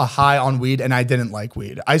too high on weed and I didn't like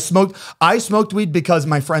weed. I smoked weed because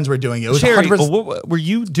my friends were doing it. It was Cherry, 100% were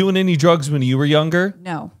you doing any drugs when you were younger?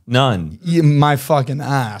 No, None. my fucking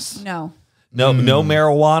ass. no. No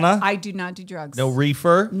marijuana. I do not do drugs. No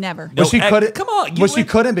reefer. Never. No, But she couldn't. Come on. But she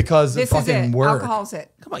couldn't because This it is fucking it. worked. Alcohol's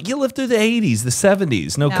it. Come on. You lived through the 80s, the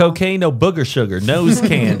 70s. No No. cocaine, no booger sugar, nose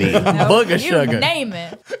candy. Booger You sugar. name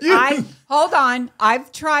it. Hold on.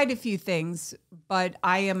 I've tried a few things, but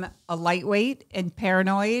I am a lightweight and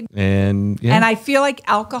paranoid. And yeah. And I feel like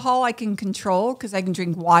alcohol I can control because I can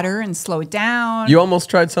drink water and slow it down. You almost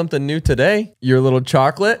tried something new today. Your little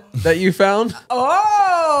chocolate that you found.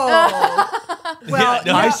 Oh. Well, Yeah,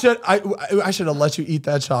 no, I should have let you eat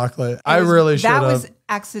that chocolate. I really should That have. was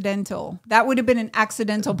accidental. That would have been an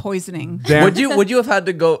accidental poisoning. Damn. Would you have had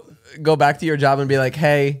to go back to your job and be like,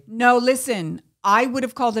 hey, No, listen. I would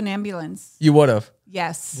have called an ambulance. you would have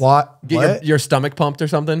Yes. What? get What? your stomach pumped or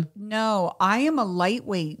something? No, I am a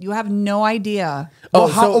lightweight. You have no idea. Well, Oh,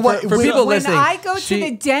 how- so what- for wait, people When listening, I go to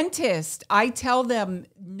the dentist, I tell them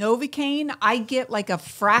Novocaine, I get like a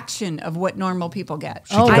fraction of what normal people get.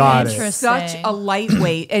 got I am it. such a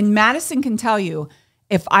lightweight. And Madison can tell you,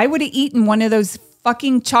 if I would have eaten one of those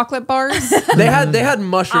fucking chocolate bars, they had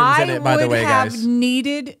mushrooms in I it, by the would way, have guys.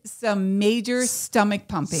 needed some major stomach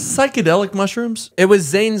pumping. psychedelic mushrooms. It was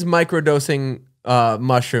Zane's microdosing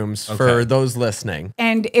mushrooms for Okay. those listening.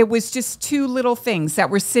 And it was just two little things that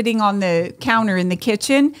were sitting on the counter in the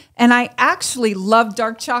kitchen. And I actually love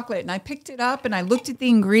dark chocolate. And I picked it up and I looked at the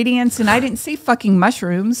ingredients and I didn't see fucking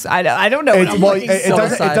mushrooms. I don't know. What It's, I'm well, looking it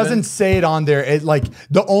doesn't. It psilocybin. doesn't say it on there. It like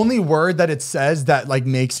the only word that it says that like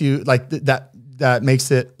makes you like that makes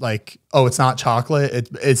it like, oh, it's not chocolate.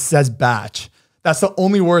 It says batch. That's the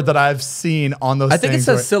only word that I've seen on those. I think it things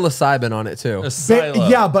says psilocybin on it too.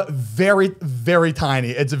 yeah, but very, very tiny.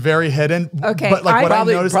 It's very hidden. Okay, but like I- what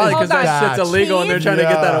Probably I noticed because is Hold that on. shit's illegal and they're trying to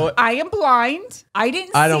get that Yeah. away. I am blind. I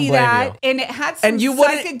didn't I don't see blame that. you. And it had some And you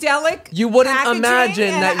wouldn't- psychedelic You wouldn't packaging, imagine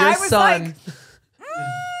and that your I was son. like,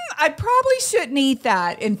 I probably shouldn't eat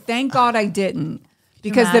that. And thank God I didn't.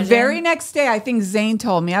 Because the imagine? very next day, I think Zane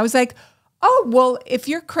told me, I was like, oh, well, if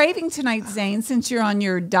you're craving tonight, Zane, since you're on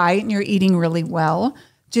your diet and you're eating really well,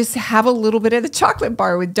 just have a little bit of the chocolate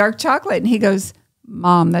bar with dark chocolate. And he goes,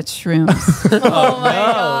 Mom, that's shrooms. Oh my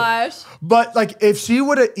gosh. But like, if she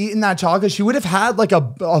would have eaten that chocolate, she would have had like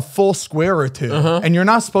a full square or two. And you're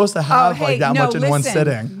not supposed to have like that much in one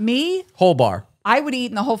sitting. Me, Whole bar. I would have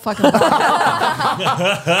eaten the whole fucking bar.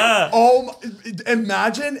 Oh,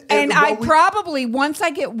 imagine! And I probably, once I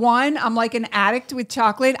get one, I'm like an addict with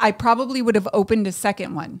chocolate. I probably would have opened a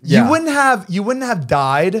second one. Yeah. you wouldn't have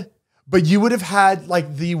died, but you would have had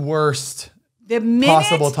like the worst. The minute,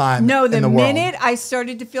 Possible time No, the in the world. minute I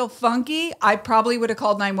started to feel funky, I probably would have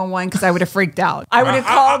called 911 because I would have freaked out. I would have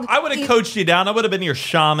called. I would have coached you down. I would have been your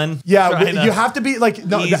shaman. Yeah, trying to you have to be like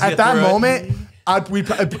no. ease you At that through it. moment,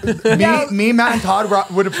 me, Matt, and Todd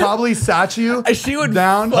would have probably sat you. She would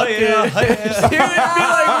down. Oh, yeah. She would be like,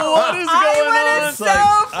 what is I going would on? have so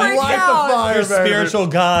like, freaked light the out. fire. Your baby. spiritual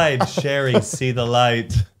guide, Sherry. See the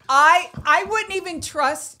light. I wouldn't even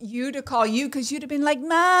trust you to call you because you'd have been like,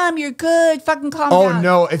 Mom, you're good. Fucking calm Oh down.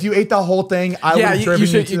 no! If you ate the whole thing, I would Yeah, have you driven you,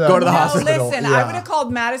 should to go to the No, hospital. listen, Yeah. I would have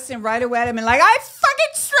called Madison right away and been like, I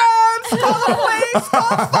fucking shrooms, call the police, call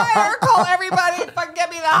fire, call everybody, fucking get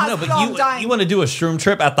me to the No, hospital, I'm but dying. you want to do a shroom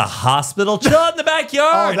trip at the hospital? Chill out in the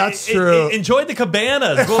backyard. Oh, that's true. Enjoy the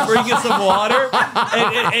cabanas. Go bring you some water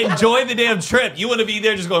and enjoy the damn trip. You want to be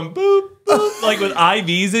there just going boop, boop, like with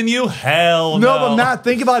IVs in you? Hell no. No, but Matt,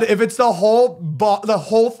 think about it. If it's the whole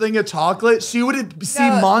thing of chocolate, she would see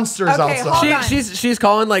No, monsters okay, outside. hold on. She's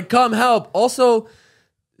calling like, come help. Also,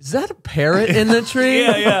 is that a parrot in the tree?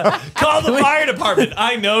 Yeah. Call the fire department.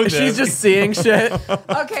 I know this. She's just seeing shit.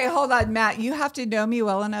 Okay, hold on, Matt. You have to know me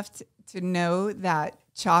well enough to know that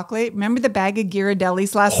chocolate. Remember the bag of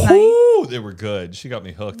Ghirardellis last night? Ooh, they were good. She got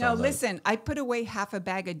me hooked No, on that. listen, I put away half a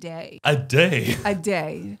bag a day. A day. A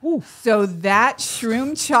day. So that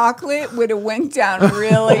shroom chocolate would have went down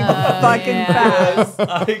really fucking fast.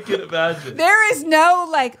 I can imagine. There is no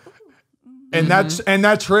like, And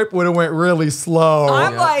that trip would have went really slow.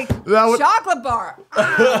 I'm like, That would- chocolate bar.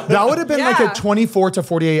 That would have been like Yeah. a 24 to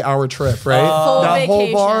 48 hour trip, right? Full that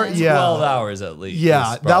whole bar, vacation. yeah. 12 hours at least.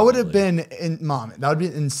 Yeah, is that would have probably. been Mom. That would be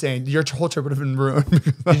insane. Your whole trip would have been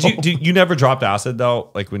ruined. You never dropped acid though,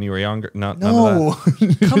 like when you were younger? None of No,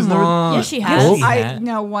 Come on. Yes, she has. I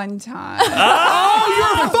know one time. Oh,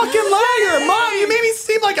 you're a fucking liar, Mom. You made me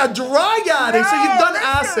seem like a drug addict. so you've done listen.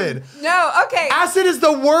 acid. No, okay. Acid is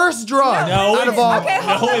the worst drug No, out of it's all. Okay,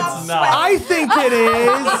 hold No, on, it's I'm not. I think it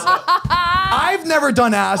is. I've never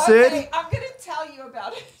done acid. Okay, I'm gonna tell you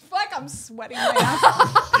about it. I feel like I'm sweating my ass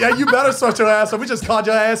off. Yeah, you better sweat your ass off. We just called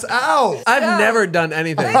your ass out. I've never done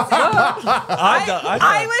anything. I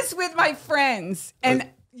I was with my friends and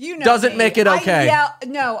You know Doesn't me. make it okay.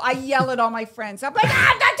 I yell at all my friends. I'm like,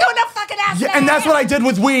 I'm not doing no fucking ass. Yeah, and that's what I did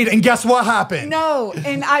with weed. And guess what happened? No,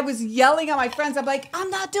 and I was yelling at my friends. I'm like, I'm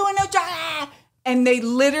not doing no job. And they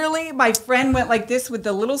literally, my friend went like this with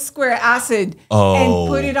the little square acid and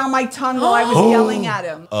put it on my tongue while I was yelling at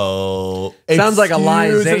him. Oh, Sounds like a lie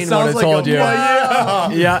Zane would have told you. Yeah.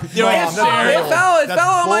 Yeah. It fell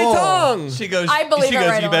on my tongue. she goes. I believe she it goes.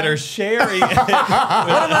 right You away." better share it. What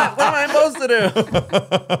am I supposed to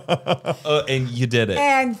do? And you did it.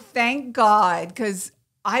 And thank God, because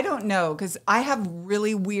I don't know, because I have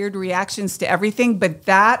really weird reactions to everything, but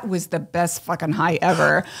that was the best fucking high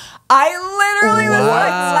ever. I literally was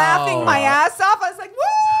like laughing my ass off. I was like, woo!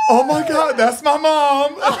 Oh my God, that's my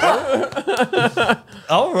mom.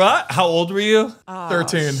 All right. How old were you?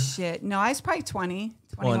 13. Shit. No, I was probably 20,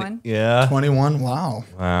 21. Yeah. 21. Wow.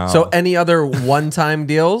 Wow. So any other one-time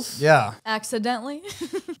deals? Yeah. Accidentally.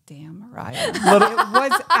 Damn, Mariah. It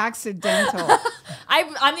was accidental.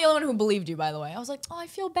 I'm the only one who believed you, by the way. I was like, oh, I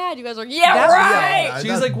feel bad. You guys are like, yeah, That- right. Yeah, she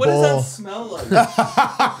was that's like, "What does that bull. smell like?"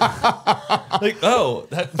 Like, oh,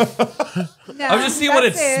 that, No, I'm just seeing what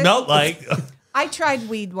it that's smelled like. I tried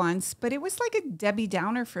weed once, but it was like a Debbie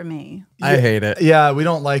Downer for me. I hate it. Yeah, we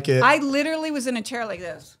don't like it. I literally was in a chair like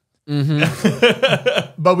this.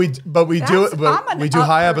 but we do That's- it. But I'm an we do up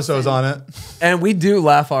high person. episodes on it. And we do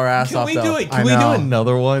laugh our ass Can off. we though. do it? I Can we do know.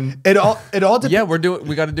 another one? It all depends. Yeah,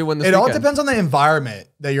 we got to do one this It weekend. all depends on the environment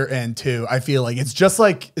that you're in too. I feel like it's just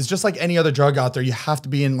like any other drug out there. You have to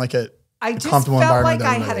be in like a I just comfortable felt environment.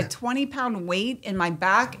 like I that had a way. 20-pound weight in my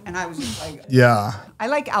back, and I was just like, Yeah. I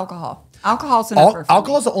like alcohol. Alcohol's an upper for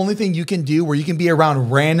Alcohol me. is the only thing you can do where you can be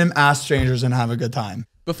around random ass strangers and have a good time.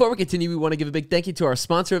 Before we continue, we want to give a big thank you to our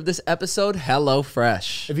sponsor of this episode,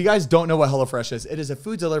 HelloFresh. If you guys don't know what HelloFresh is, it is a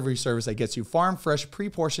food delivery service that gets you farm fresh,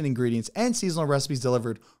 pre-portioned ingredients and seasonal recipes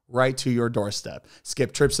delivered right to your doorstep.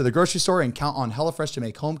 Skip trips to the grocery store and count on HelloFresh to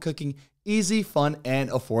make home cooking easy, fun,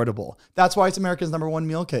 and affordable. That's why it's America's #1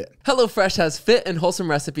 meal kit. HelloFresh has fit and wholesome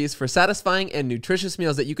recipes for satisfying and nutritious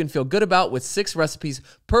meals that you can feel good about with 6 recipes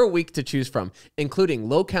per week to choose from, including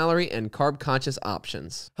low-calorie and carb-conscious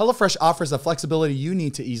options. HelloFresh offers the flexibility you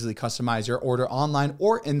need to easily customize your order online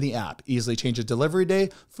or in the app. Easily change a delivery day,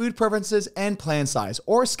 food preferences, and plan size,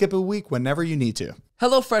 or skip a week whenever you need to.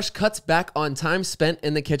 HelloFresh cuts back on time spent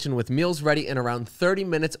in the kitchen with meals ready in around 30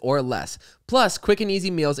 minutes or less. Plus, quick and easy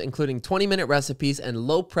meals, including 20-minute recipes and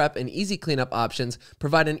low prep and easy cleanup options,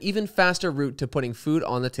 provide an even faster route to putting food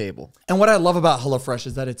on the table. And what I love about HelloFresh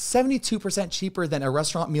is that it's 72% cheaper than a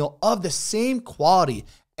restaurant meal of the same quality.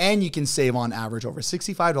 And you can save on average over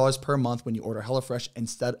 $65 per month when you order HelloFresh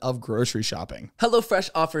instead of grocery shopping. HelloFresh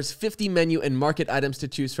offers 50 menu and market items to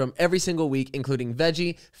choose from every single week, including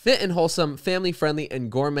veggie, fit and wholesome, family-friendly,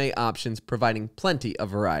 and gourmet options, providing plenty of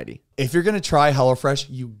variety. If you're gonna try HelloFresh,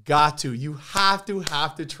 you have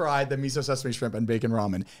to try the miso sesame shrimp and bacon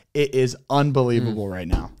ramen. It is unbelievable right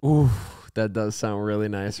now. Ooh, that does sound really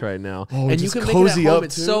nice right now. Oh, and you just can make it at cozy home. up,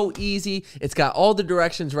 It's too. so easy. It's got all the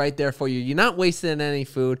directions right there for you. You're not wasting any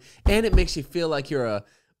food, and it makes you feel like you're a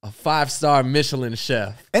 5-star Michelin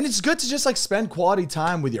chef. And it's good to just like spend quality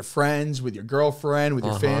time with your friends, with your girlfriend, with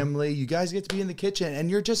your family. You guys get to be in the kitchen and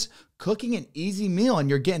you're just cooking an easy meal and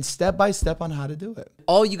you're getting step by step on how to do it.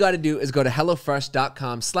 All you got to do is go to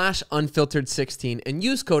HelloFresh.com/unfiltered16 and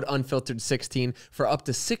use code unfiltered16 for up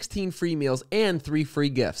to 16 free meals and 3 free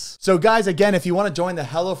gifts. So guys, again, if you want to join the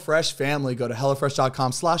HelloFresh family, go to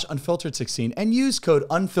HelloFresh.com/unfiltered16 and use code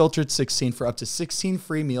unfiltered16 for up to 16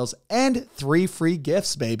 free meals and 3 free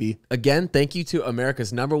gifts, baby. Again, thank you to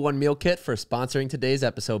America's #1 meal kit for sponsoring today's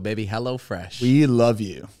episode, baby. HelloFresh. We love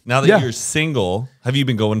you. Now that you're single, have you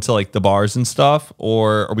been going to like the bars and stuff,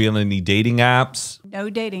 or are we on any dating apps? No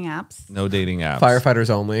dating apps. No dating apps. Firefighters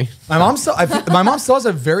only. My mom still has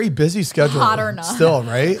a very busy schedule. Hot or not. Still,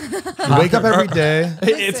 right? You wake up every day.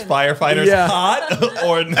 It's firefighters Yeah. hot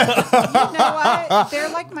or not? You know what? They're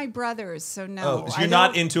like my brothers, so no. Oh, so I you're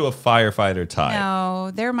not don't- into a firefighter type.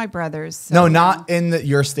 No, they're my brothers. So No, not in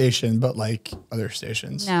your station, but like other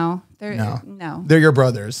stations. No, they're No. no. They're your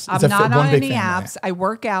brothers. I'm It's not one on big any family. apps. I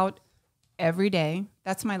work out every day.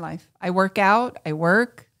 That's my life. I work out, I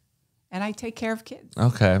work, and I take care of kids.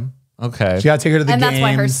 Okay. Okay. You gotta take her to the And games. that's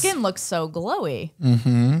why her skin looks so glowy.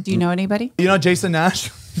 Do you know anybody? You know Jason Nash?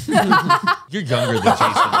 You're younger than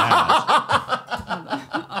Jason Nash.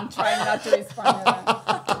 I'm trying not to respond to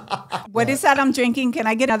that. What is that I'm drinking? Can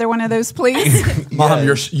I get another one of those, please? Mom,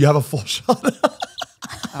 you have a full shot.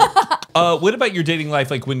 What about your dating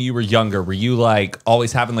life? Like when you were younger, were you like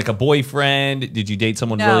always having like a boyfriend? Did you date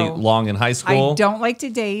someone No. really long in high school? I don't like to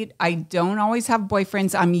date. I don't always have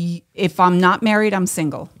boyfriends. If I'm not married, I'm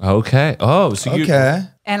single. Okay. Oh, so you Okay.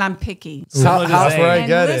 And I'm picky. That's where I And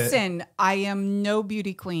get it. listen, I am no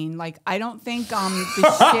beauty queen. Like, I don't think I'm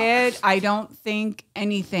the shit. I don't think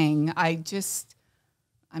anything.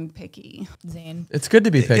 I'm picky. Zane. It's good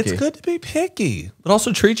to be picky. It's good to be picky, but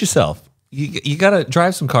also treat yourself. You got to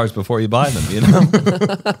drive some cars before you buy them, you know?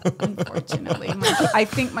 Unfortunately, I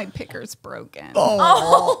think my picker's broken.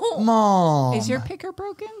 Mom. Is your picker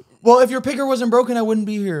broken? Well, if your picker wasn't broken, I wouldn't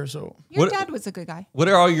be here. So Your dad was a good guy. What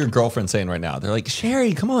are all your girlfriends saying right now? They're like,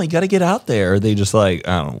 Sherry, come on, you got to get out there. Or are they just like,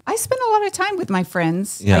 I don't know. I spend a lot of time with my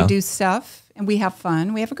friends. Yeah. I do stuff, and we have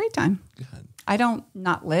fun. We have a great time. I don't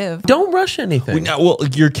not live. Don't rush anything. Well,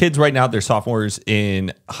 your kids right now, they're sophomores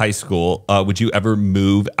in high school. Would you ever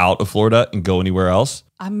move out of Florida and go anywhere else?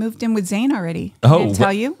 I moved in with Zane already. Oh, Didn't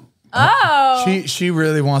tell you? Oh. she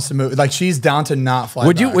really wants to move. Like she's down to not fly.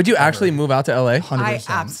 Would you back. actually move out to LA? 100%. I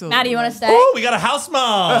absolutely. Maddie, you want to stay? Oh, we got a house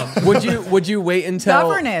mom. Would you wait until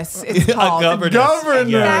Governess is called. Governess.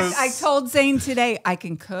 In fact, I told Zane today I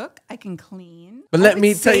can cook, I can clean. But let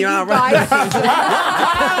me tell you outright.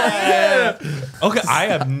 Okay, I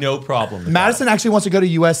have no problem with Madison actually wants to go to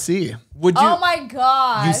USC. Would you Oh my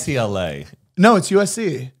god. UCLA. No, it's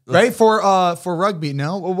USC, right? For rugby,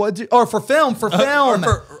 no? Or for film, for film.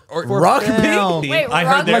 Or For rugby? film. Wait, I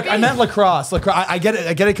heard rugby? that. Like I meant lacrosse. I get it.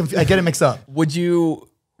 I get it mixed up. would you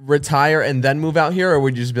retire and then move out here, or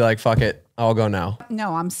would you just be like, fuck it, I'll go now?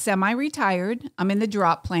 No, I'm semi-retired. I'm in the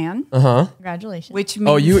drop plan, Congratulations. which means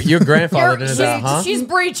Oh, your grandfather did You're- that, huh? She's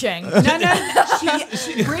breaching. no.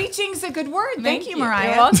 Breaching's a good word. Thank you, Mariah.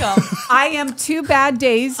 You're welcome. I am 2 bad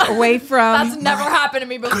days away from. That's never happened to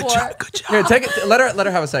me before. Here, take it. Let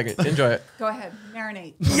her have a second. Enjoy it. Go ahead,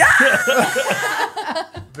 marinate.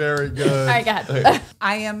 Very good. All right, go ahead.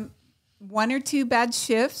 I am 1 or 2 bad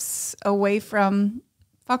shifts away from.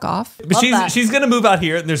 Fuck off. But Love that. she's gonna move out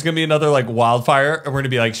here, and there's gonna be another like wildfire, and we're gonna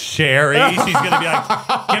be like Sherry. She's gonna be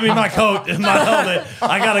like, "Give me my coat and my helmet.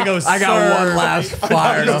 I gotta go. I got one last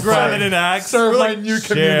fire to Grabbing fight. an axe. Serve We're my like, new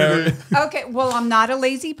Sherry. community. Okay, well, I'm not a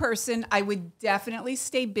lazy person. I would definitely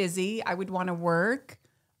stay busy. I would want to work.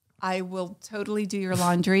 I will totally do your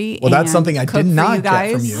laundry. Well, that's and something I cook did for not you get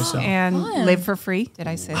guys from you, so. And Fun. live for free. Did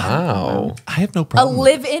I say that? Wow. I have no A problem.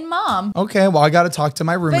 live-in mom. Okay, well, I got to talk to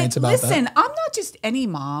my roommates But about listen, that. I'm not just any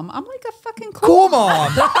mom. I'm like a fucking Cool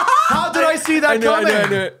mom. How did I see that I knew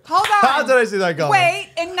coming? it. Hold on. How did I see that coming?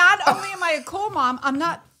 Wait, and not only am I a cool mom, I'm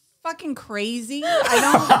not fucking crazy. I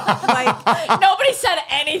don't like. Nobody said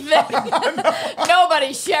anything.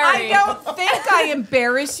 Nobody, Sherry. I don't think I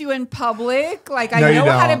embarrass you in public. Like, I No, you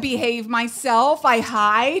know how to don't. behave myself. I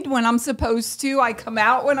hide when I'm supposed to. I come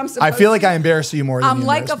out when I'm supposed to. I feel like I embarrass you more than I'm you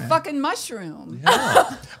like a embarrass me. fucking mushroom.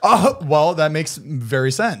 Oh, well, that makes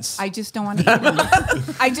very sense. I just don't want to eat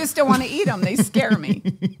them. I just don't want to eat them. They scare me.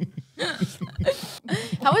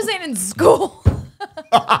 How was Zane in school?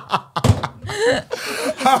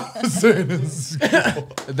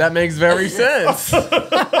 That makes very sense.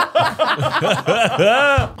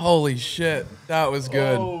 Holy shit. That was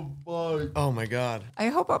good. Oh my god. I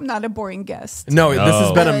hope I'm not a boring guest. No, this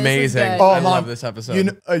has been This is amazing. good. I Mom, love this episode. You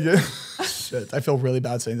know, shit, I feel really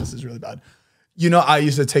bad saying this is really bad. You know, I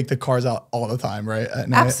used to take the cars out all the time, right? At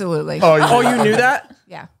night. Absolutely. Oh, yeah. oh, you knew that?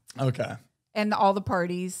 Yeah. Okay. And all the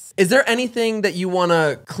parties. Is there anything that you want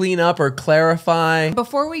to clean up or clarify?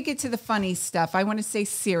 Before we get to the funny stuff, I want to say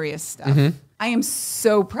serious stuff. I am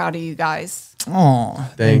so proud of you guys.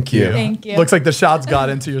 Oh, Thank you. Thank you. Looks like the shots got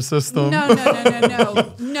into your system. No.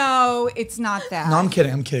 No, it's not that. No, I'm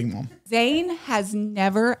kidding, Mom. Zane has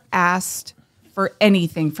never asked for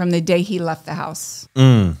anything from the day he left the house.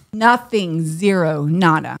 Nothing, zero,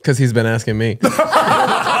 nada. Because he's been asking me. But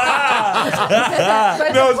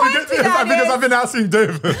the point to that because is, I've been asking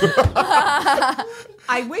David.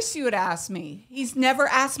 I wish you would ask me. He's never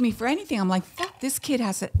asked me for anything. I'm like, fuck, this kid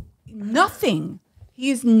has nothing. He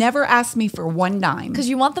has never asked me for one dime. Because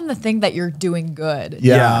you want them to think that you're doing good.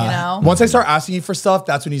 Yeah. You know? Once I start asking you for stuff,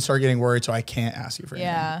 that's when you start getting worried. So I can't ask you for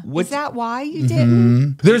anything. Yeah. Is that why you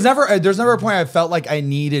didn't? There's never a point I felt like I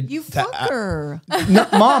needed. You to fucker. No,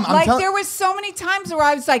 Mom, I'm Like, telling. there was so many times where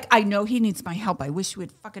I was like, I know he needs my help. I wish you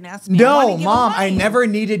would fucking ask me. I wanna No, give him Mom, I money. never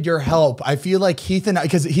needed your help. I feel like Heath and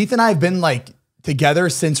I have been like together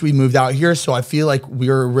since we moved out here, so I feel like we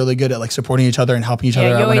were really good at like supporting each other and helping each other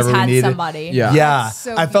Yeah, out you always whenever we had needed. somebody. Yeah. Yeah,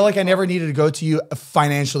 so I felt like I never needed to go to you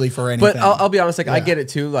financially for anything. But I'll be honest, like I get it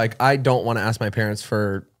too. Like I don't want to ask my parents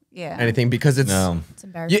for Yeah. anything because it's It's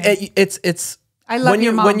embarrassing. it's I love when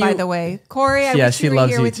your you- mom, when by you- the way. Corey, I yeah, wish she you were loves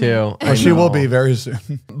here you with me. too. Well, she will be very soon.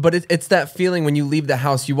 But it's that feeling when you leave the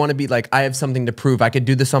house, you want to be like, I have something to prove. I could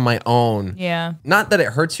do this on my own. Yeah. Not that it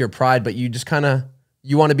hurts your pride, but you just kind of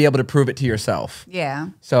you want to be able to prove it to yourself. Yeah.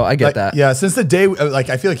 So I get Like, that. Yeah, since the day, like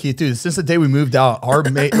I feel like Heath too. Since the day we moved out,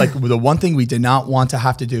 like the one thing we did not want to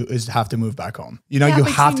have to do is have to move back home. You know, Yeah, you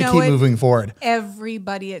but have you to know keep what? moving forward.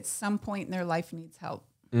 Everybody at some point in their life needs help.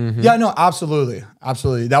 Yeah, no, absolutely,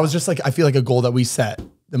 absolutely. That was just like I feel like a goal that we set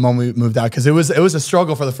the moment we moved out because it was a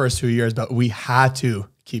struggle for the first 2 years, but we had to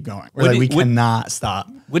keep going. We cannot stop.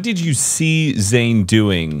 What did you see Zane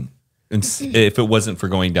doing if it wasn't for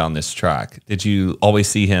going down this track? Did you always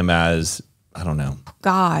see him as, I don't know?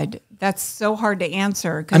 God, that's so hard to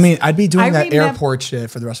answer. I mean, I'd be doing that airport shit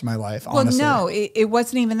for the rest of my life, honestly. Well, no, it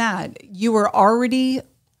wasn't even that. You were already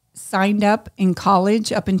signed up in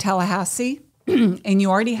college up in Tallahassee. And you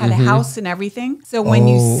already had a house and everything. So when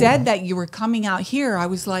you said that you were coming out here, I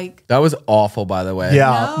was like, That was awful, by the way.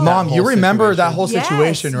 Yeah, No. Mom, you remember that whole yes,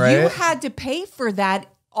 situation, right? You had to pay for that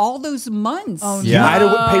all those months. Oh, Yeah, I had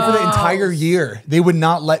to pay for the entire year. They would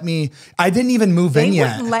not let me. I didn't even move in They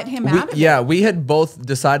yet. wouldn't let him out of it. Yeah, we had both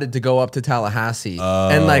decided to go up to Tallahassee.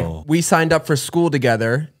 And like we signed up for school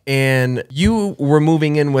together and you were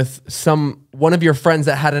moving in with one of your friends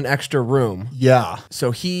that had an extra room. Yeah.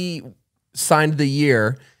 So he signed the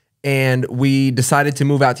year and we decided to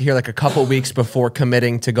move out to here like a couple weeks before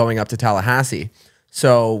committing to going up to Tallahassee.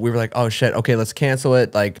 So we were like, oh shit, okay, let's cancel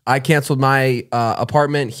it. Like I canceled my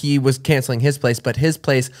apartment. He was canceling his place, but his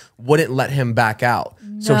place wouldn't let him back out.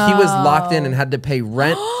 So he was locked in and had to pay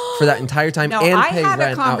rent for that entire time No, and I pay had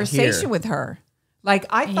rent a conversation out with her. Like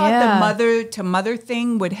I thought Yeah. the mother to mother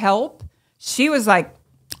thing would help. She was like,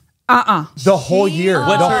 The whole year.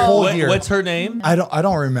 What's The her, whole year. What's her name? I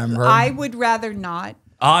don't remember. I would rather not.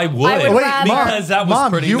 I would. would Wait, rather- because that was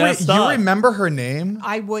Mom, pretty you messed you up. remember her name?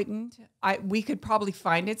 I wouldn't. We could probably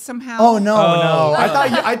find it somehow. Oh no, no.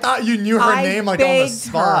 I thought you knew her I name like on the begged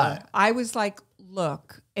spot. her. I was like,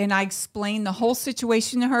 look, and I explained the whole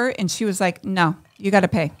situation to her, and she was like, no, you got to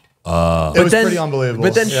pay. It was pretty unbelievable.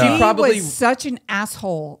 But then She she probably was such an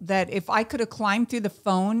asshole that if I could have climbed through the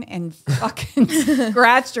phone and fucking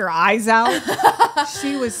scratched her eyes out,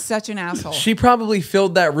 she was such an asshole. She probably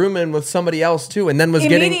filled that room in with somebody else too, and then was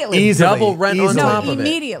getting Immediately. Easily. double rent on Easily. top no, of it.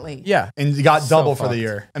 immediately. Yeah, and you got double for fucked. the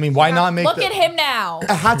year. I mean, why not make Look at him now.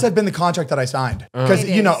 It had to have been the contract that I signed. Because,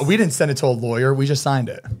 It you know, is. we didn't send it to a lawyer. We just signed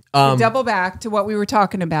it. Double back to what we were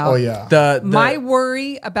talking about. Oh, yeah. My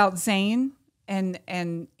worry about Zane and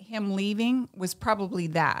him leaving was probably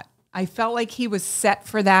that. I felt like he was set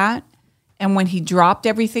for that. And when he dropped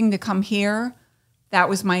everything to come here, that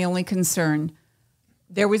was my only concern.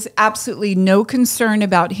 There was absolutely no concern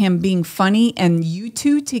about him being funny. And you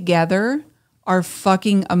two together are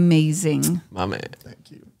fucking amazing. my man.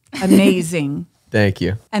 Thank you. Amazing. Thank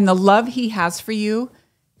you. And the love he has for you,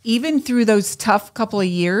 even through those tough couple of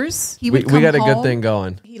years, he would We come got a good home. thing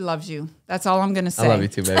going. He loves you. That's all I'm going to say. I love you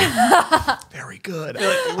too, baby. Very good.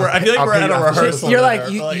 I feel like we're at a I'll pay you rehearsal. You're there.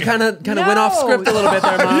 like you kind of went off No. script a little bit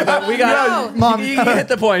there, Mom. But we got Mom. you hit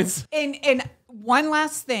the points. And one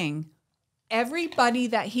last thing. Everybody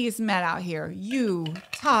that he has met out here, you,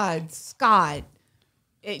 Todd, Scott,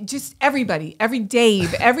 just everybody,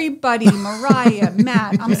 Dave, everybody, Mariah,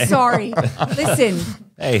 Matt, I'm sorry. Listen,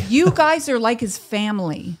 Hey. you guys are like his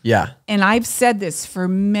family. Yeah. And I've said this for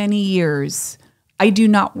many years. I do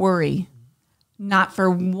not worry. Not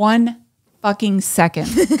for one fucking second.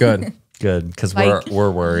 Good. Good, because Like,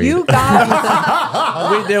 we're worried. You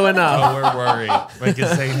guys, We do enough. we're worried. Like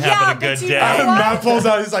this ain't having a good but you day. know what? Matt pulls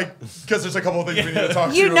out. He's like, because there's a couple of things we need to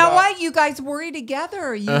talk to you know about. what? You guys worry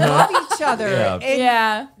together. You love each other. Yeah. And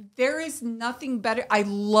Yeah. there is nothing better. I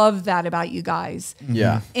love that about you guys.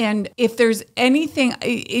 Yeah. And if there's anything,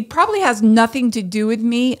 it probably has nothing to do with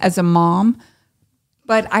me as a mom,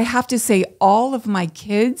 but I have to say all of my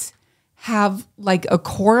kids have like a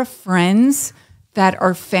core of friends that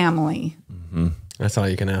are family. That's all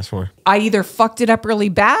you can ask for. I either fucked it up really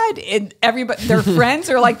bad and everybody, their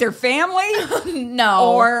friends are like their family,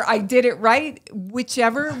 No. or I did it right.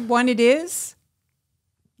 Whichever one it is,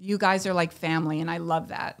 you guys are like family, and I love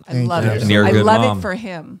that. I love it. And you're a I good love mom. it for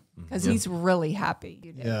him because he's really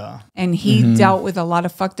happy. Yeah. And he dealt with a lot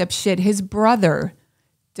of fucked up shit. His brother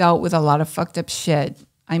dealt with a lot of fucked up shit.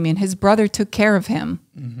 I mean, his brother took care of him,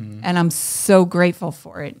 and I'm so grateful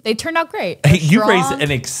for it. They turned out great. Hey, They're you've raised strong.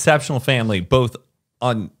 an exceptional family, both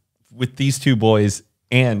on with these two boys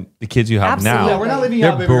and the kids you have Absolutely. now. Yeah, we're not leaving you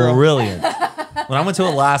They're out, baby girl. brilliant. When I went to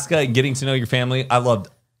Alaska and getting to know your family, I loved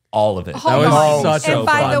all of it. Hold was on. such a And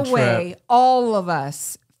by fun the way, all of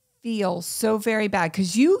us feel so very bad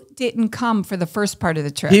because you didn't come for the first part of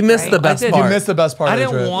the trip. He missed right? the best did. You part. missed the best part I of the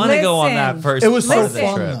didn't trip. want to go on that Listen. first It was part so of the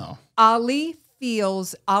fun, trip. though. Ali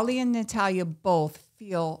and Natalia both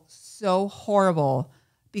feel so horrible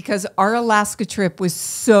because our Alaska trip was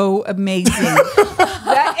so amazing.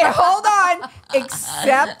 Hold on,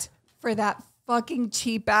 except for that fucking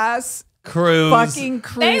cheap ass Cruise. fucking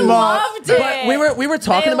cruise. They loved it. But we were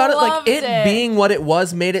talking about it like loved it being what it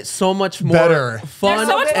was made it so much more Better. fun. There's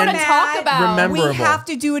so much more and to talk about. memorable. We have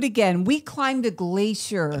to do it again. We climbed a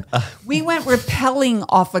glacier. We went rappelling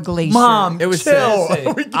off a glacier. Mom, It was chill.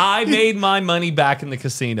 sick. I made my money back in the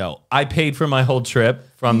casino. I paid for my whole trip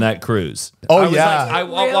from that cruise. Oh, I was yeah. Like, I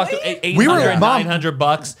walked Really? 800, Mom. 900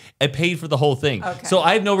 bucks. I paid for the whole thing. Okay. So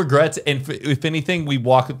I have no regrets. And if anything, we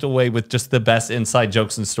walked away with just the best inside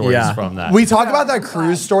jokes and stories Yeah. from that. We talk about that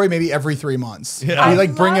cruise story maybe every 3 months. Yeah. We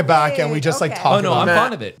like bring love it back and we it. just like Okay. talk oh, no, about I'm it.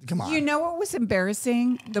 fond of it. Come on. You know what was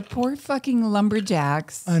embarrassing? The poor fucking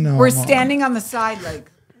lumberjacks I know, were Mom. standing on the side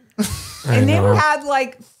like, and they had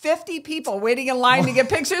like 50 people waiting in line to get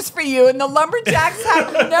pictures for you, and the lumberjacks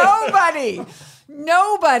had nobody.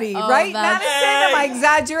 Nobody, right? that's- Madison, am I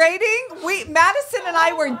exaggerating? Madison and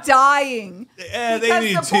I were dying. Yeah, Because they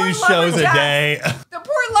need the poor 2 shows a lumberjacks- day. The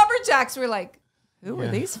poor lumberjacks were like, who are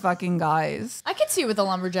these fucking guys? I could see you with a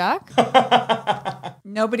lumberjack.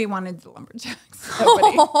 Nobody wanted the lumberjacks.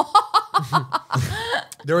 Nobody.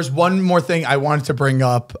 There was one more thing I wanted to bring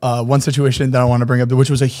up, one situation that I want to bring up, which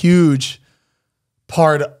was a huge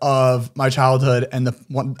part of my childhood and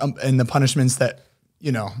the punishments that,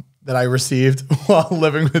 you know, that I received while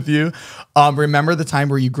living with you. Remember the time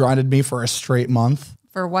where you grounded me for a straight month?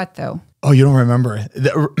 For what though? Oh, you don't remember?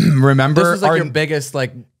 Remember? This was like your biggest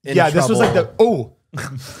like. In yeah, this was like the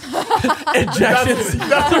injections.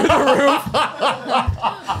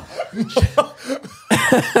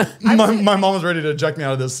 my mom was ready to eject me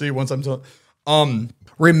out of this seat once I'm told.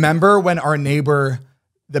 Remember when our neighbor,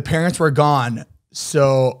 the parents were gone,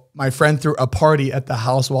 so my friend threw a party at the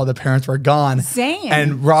house while the parents were gone. Zane.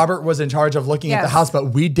 And Robert was in charge of looking at the Yes. house, but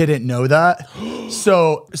we didn't know that.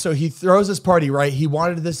 So he throws this party, right? He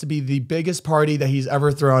wanted this to be the biggest party that he's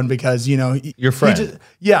ever thrown because, you know, Your friend.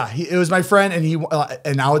 it was my friend,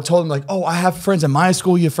 and I told him like, oh, I have friends in my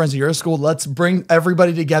school, you have friends at your school. Let's bring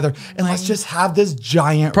everybody together and let's just have this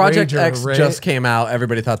giant Project rager, X right? just came out.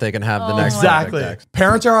 Everybody thought they could have the next Exactly. Project X.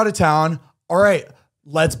 Parents are out of town. All right,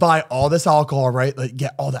 let's buy all this alcohol, right? Like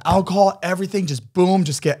get all the alcohol, everything, just boom,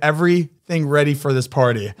 just get everything ready for this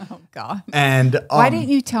party. Oh God. And Why didn't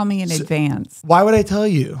you tell me in advance? why would I tell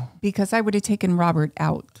you? Because I would have taken Robert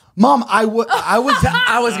out. Mom, I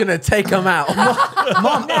was gonna take him out. Mom,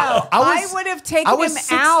 I would have taken him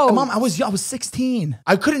out. Mom, I was 16.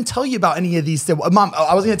 I couldn't tell you about any of these things. Mom,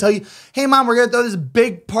 I was gonna tell you, hey mom, we're gonna throw this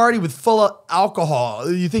big party with full of alcohol.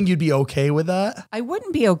 You think you'd be okay with that? I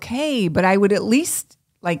wouldn't be okay, but I would at least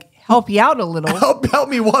like help you out a little. Help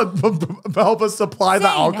me what? Help us supply the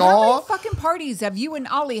Zane, how alcohol? many fucking parties have you and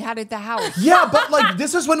Ollie had at the house? Yeah, but like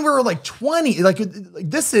this is when we were like 20. Like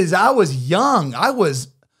I was young. I was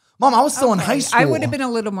still in high school. I would have been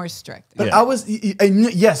a little more strict. But I was,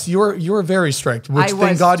 and yes, you were very strict, which I thank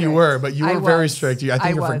was God you strict. were, but you I were very was. strict. I think I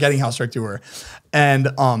you're was. forgetting how strict you were. And,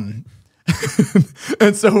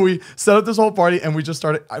 and so we set up this whole party and we just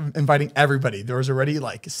started inviting everybody. There was already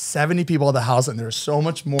like 70 people at the house and there was so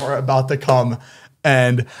much more about to come.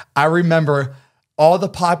 And I remember all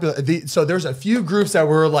the so there's a few groups that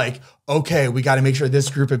were like, okay, we got to make sure this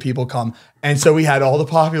group of people come. And so we had all the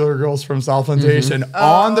popular girls from South Plantation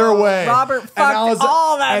on their way. Robert And I fucked was,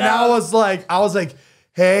 all that and up. I was like,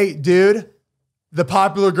 hey, dude, the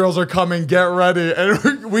popular girls are coming. Get ready.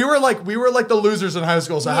 And we were like the losers in high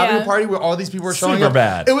school. So having Yeah. a party where all these people were showing Super up,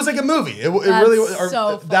 bad. it was like a movie. It That's really was.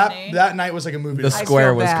 so that funny. that night was like a movie. The square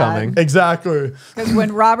feel was bad. coming. Exactly. Because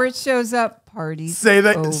when Robert shows up, parties. Say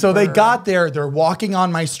that. So they over. got there. They're walking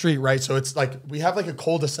on my street, right? So it's like we have like a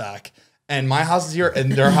cul-de-sac, and my house is here,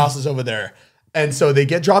 and their house is over there. And so they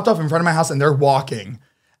get dropped off in front of my house, and they're walking,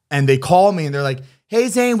 and they call me, and they're like, "Hey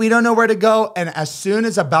Zane, we don't know where to go." And as soon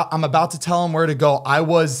as I'm about to tell them where to go, I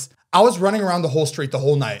was running around the whole street the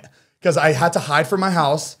whole night because I had to hide from my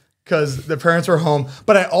house because the parents were home,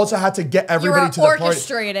 but I also had to get everybody to the party.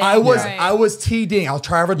 orchestrating. I was Right. I was TDing. I was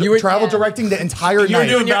travel were- directing the entire You were night.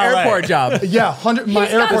 doing your ballet. airport job. Yeah, my He's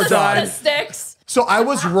got airport job. statistics. So I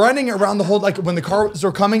was running around the whole, like when the cars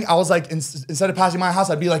were coming, I was like, instead of passing my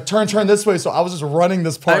house, I'd be like, turn this way. So I was just running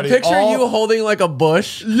this I party. picture all- you holding like a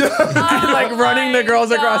bush, like running the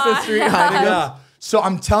girls across the street, hiding them. Yeah. So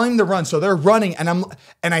I'm telling them to run. So they're running, and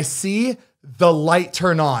I see the light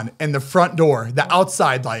turn on in the front door, the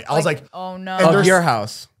outside light. I was like, oh no. and Of there's- your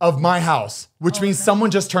house. of my house, which means someone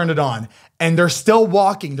just turned it on, and they're still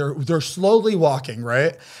walking. They're slowly walking,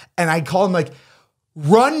 right? And I call them like,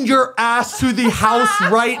 run your ass to the house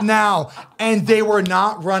right now. And they were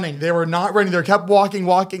not running. They were not running. They kept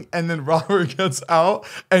walking. And then Robert gets out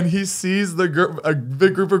and he sees a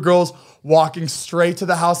big group of girls walking straight to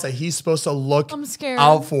the house that he's supposed to look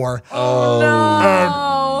out for. Oh,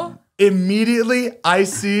 no. And immediately I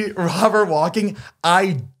see Robert walking.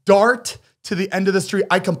 I dart to the end of the street.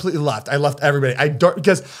 I completely left. I left everybody. I dart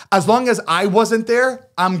because as long as I wasn't there,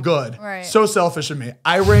 I'm good. Right. So selfish of me.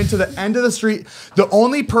 I ran to the end of the street. The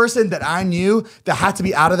only person that I knew that had to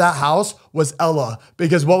be out of that house was Ella.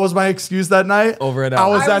 Because what was my excuse that night? Over at I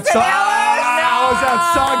was Ella's. I was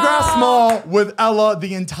at Sawgrass Mall with Ella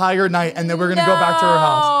the entire night, and then we're gonna go back to her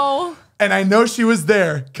house. And I know she was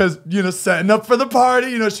there because, you know, setting up for the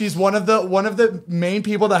party. You know, she's one of the main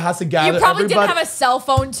people that has to gather. You probably everybody. didn't have a cell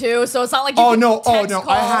phone too, so it's not like you Oh could no! text call.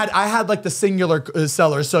 I had like the singular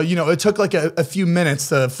cellar, so you know it took like a few minutes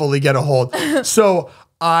to fully get a hold. So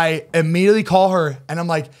I immediately call her and I'm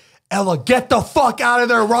like, Ella, get the fuck out of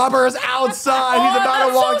there! Robert is outside. He's about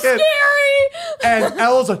to walk in. Scary. And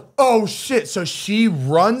Ella's like, oh shit! So she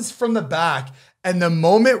runs from the back. And the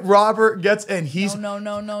moment Robert gets in, he's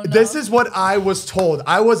no. This is what I was told.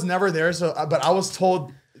 I was never there, but I was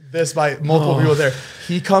told this by multiple people there.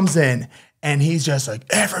 He comes in and he's just like,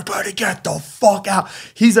 everybody get the fuck out.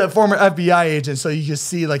 He's a former FBI agent, so you can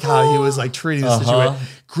see like how he was like treating the situation,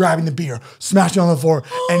 grabbing the beer, smashing on the floor,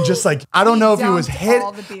 and just like I don't know if he was hit.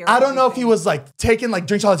 I don't know if he was like taking like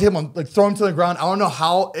drinks off the table and like throwing them to the ground. I don't know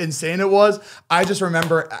how insane it was. I just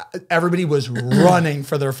remember everybody was running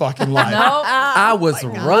for their fucking life. I was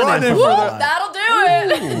running for their life. That'll do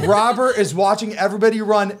it. Robert is watching everybody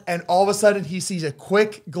run, and all of a sudden he sees a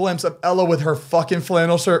quick glimpse of Ella with her fucking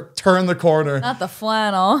flannel shirt turn the corner. Not the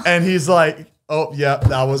flannel. And he's like, oh, yeah,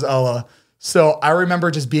 that was Ella. So I remember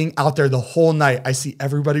just being out there the whole night. I see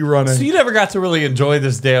everybody running. So you never got to really enjoy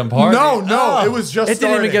this damn party? No, it was just It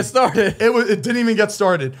didn't even get started. It didn't even get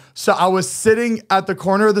started. So I was sitting at the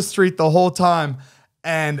corner of the street the whole time,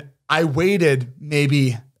 and I waited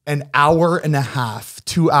maybe an hour and a half,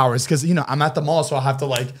 2 hours, because, you know, I'm at the mall, so I have to,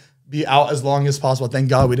 like, be out as long as possible. Thank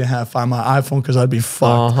God we didn't have to find my iPhone because I'd be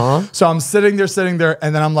fucked. So I'm sitting there,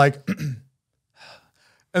 and then I'm like,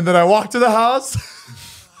 and then I walk to the house.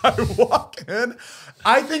 I walk in.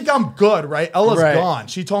 I think I'm good, right? Ella's gone.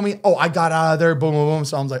 She told me, oh, I got out of there, boom, boom, boom.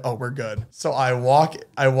 So I'm like, oh, we're good. So I walk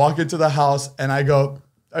into the house and I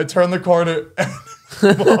turn the corner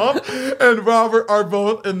and Mom and Robert are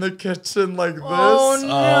both in the kitchen like this.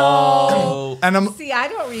 Oh no. And See, I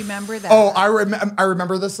don't remember that. Oh, I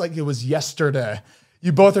remember this like it was yesterday.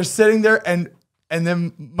 You both are sitting there and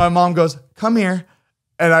then my mom goes, come here.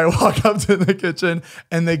 And I walk up to the kitchen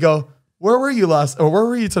and they go, where were you where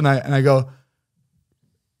were you tonight? And I go,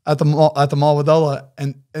 at the mall with Ella.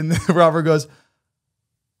 And then Robert goes,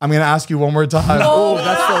 I'm gonna ask you one more time. Oh,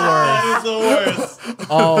 that's the worst. That is the worst.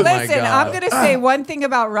 Oh my Listen, God. I'm going to say one thing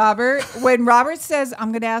about Robert. When Robert says,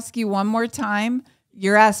 I'm going to ask you one more time,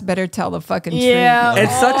 your ass better tell the fucking truth.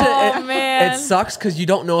 It's such man. It sucks because you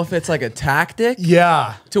don't know if it's like a tactic.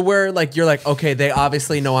 Yeah. To where like you're like, okay, they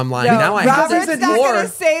obviously know I'm lying. No, Now I Robert's have not to going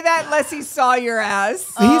to say that unless he saw your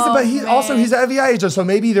ass. But he's also he's an FBI agent, so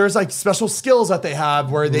maybe there's like special skills that they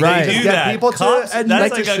have where they can just Do get that. people Cops, to admit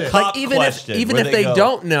that's to like a shit. cop like even question if where they go,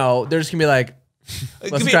 don't know, they're just gonna be like,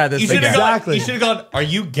 let's try this again. Exactly. You should have gone, are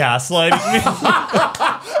you gaslighting me?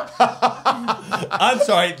 I'm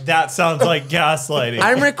sorry, that sounds like gaslighting.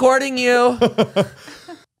 I'm recording you.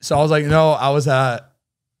 So I was like, no, I was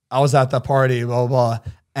at the party, blah, blah, blah.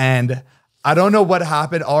 And I don't know what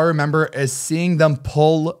happened. All I remember is seeing them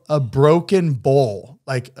pull a broken bowl,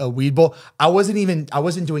 like a weed bowl. I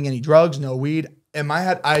wasn't doing any drugs, no weed. In my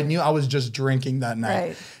head, I knew I was just drinking that night.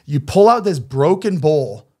 Right. You pull out this broken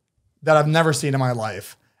bowl that I've never seen in my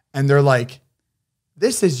life. And they're like,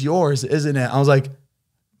 this is yours, isn't it? I was like,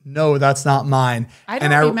 no, that's not mine. I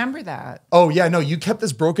don't remember that. Oh, yeah, no, you kept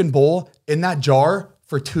this broken bowl in that jar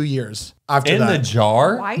for 2 years after in that. the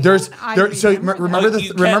jar? Why There's don't I there. So remember remember that?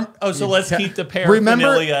 the remember. Oh, so let's keep the Remember,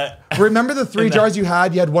 paraphernalia. remember the three jars you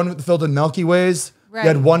had? You had one filled with Milky Ways. Right. You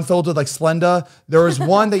had one filled with like Splenda. There was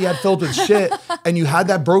one that you had filled with shit, and you had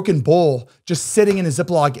that broken bowl just sitting in a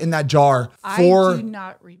Ziploc in that jar for I do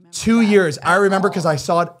not remember 2 that years. I at remember all. because I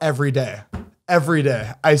saw it every day. Every day.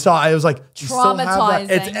 I was like, you still have that?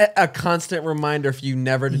 Traumatizing. It's a constant reminder for you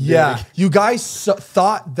never to do it Yeah. again. You guys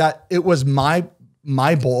thought that it was my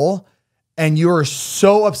bowl, and you were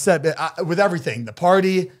so upset with everything. The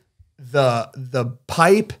party, the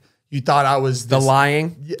pipe. You thought I was The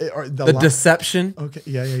lying, the deception. Okay,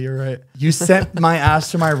 yeah, you're right. You sent my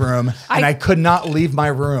ass to my room, and I could not leave my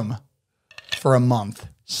room for a month.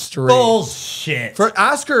 straight. Bullshit.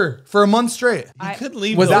 Ask her for a month straight. You couldn't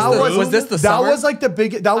leave. Was the this room? the That summer? was like the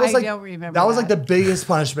big. That was I like don't remember that was like the that. biggest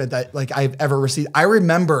punishment that like I've ever received. I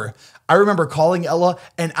remember calling Ella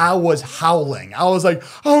and I was howling. I was like,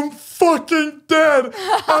 I'm fucking dead.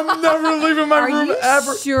 I'm never leaving my Are room you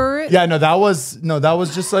ever. sure? Yeah, that was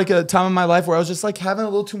just like a time in my life where I was just like having a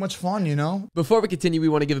little too much fun, you know? Before we continue, we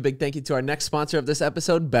want to give a big thank you to our next sponsor of this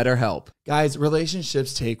episode, BetterHelp. Guys,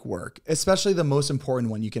 relationships take work, especially the most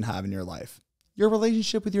important one you can have in your life. Your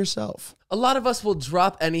relationship with yourself. A lot of us will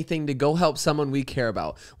drop anything to go help someone we care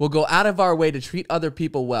about. We'll go out of our way to treat other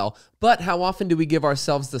people well, but how often do we give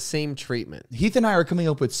ourselves the same treatment? Heath and I are coming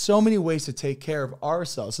up with so many ways to take care of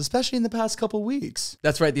ourselves, especially in the past couple weeks.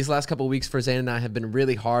 That's right. These last couple of weeks for Zane and I have been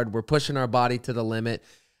really hard. We're pushing our body to the limit,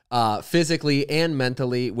 physically and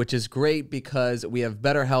mentally, which is great because we have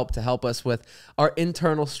BetterHelp to help us with our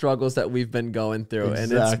internal struggles that we've been going through, and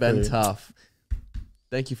it's been Exactly. tough.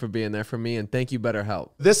 Thank you for being there for me, and thank you, BetterHelp.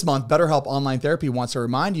 This month, BetterHelp Online Therapy wants to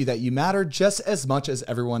remind you that you matter just as much as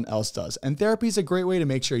everyone else does. And therapy is a great way to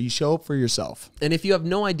make sure you show up for yourself. And if you have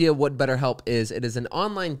no idea what BetterHelp is, it is an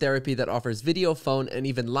online therapy that offers video, phone, and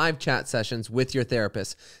even live chat sessions with your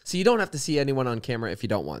therapist. So you don't have to see anyone on camera if you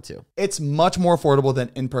don't want to. It's much more affordable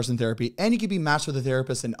than in-person therapy, and you can be matched with a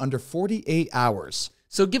therapist in under 48 hours.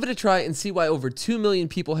 So give it a try and see why over 2 million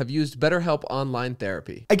people have used BetterHelp Online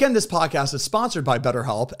Therapy. Again, this podcast is sponsored by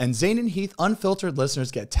BetterHelp, and Zane and Heath Unfiltered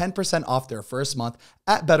listeners get 10% off their first month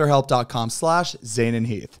at betterhelp.com/Zane and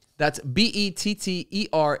Heath. That's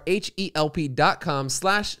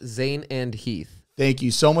BetterHelp.com/Zane and Heath. Thank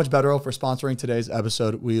you so much, BetterHelp, for sponsoring today's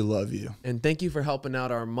episode. We love you. And thank you for helping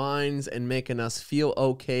out our minds and making us feel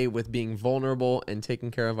okay with being vulnerable and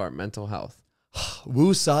taking care of our mental health.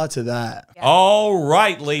 Woo-saw to that. All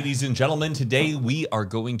right, ladies and gentlemen, today we are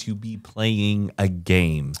going to be playing a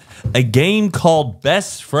game called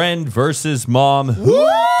Best Friend versus Mom. Who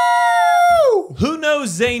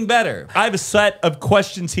knows Zane better? I have a set of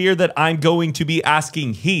questions here that I'm going to be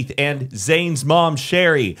asking Heath and Zane's mom,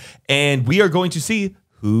 Sherry, and we are going to see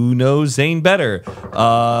who knows Zane better.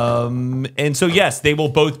 And so, yes, they will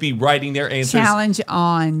both be writing their answers. Challenge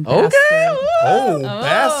on. Okay. bastard. Oh,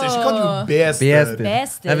 bastard. She called you bastard.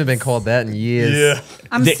 Best. I haven't been called that in years. Yeah.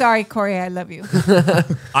 I'm sorry, Corey. I love you.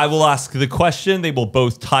 I will ask the question. They will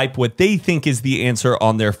both type what they think is the answer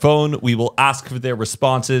on their phone. We will ask for their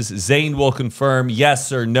responses. Zane will confirm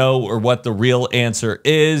yes or no or what the real answer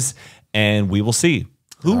is, and we will see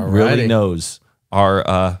who really knows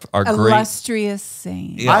our great. Illustrious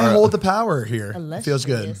Zane. Yeah, I hold the power here. Feels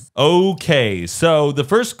good. Illustrious. Okay, so the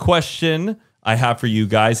first question I have for you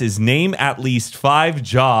guys is name at least 5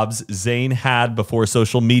 jobs Zane had before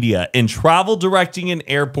social media. And travel directing in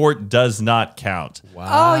airport does not count.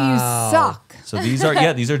 Oh, you suck. So these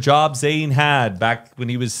are jobs Zane had back when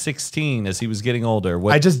he was 16 as he was getting older.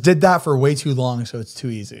 I just did that for way too long, so it's too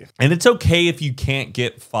easy. And it's okay if you can't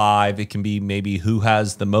get 5. It can be maybe who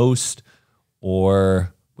has the most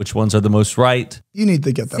or which ones are the most right. You need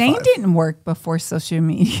to get that Zane 5. didn't work before social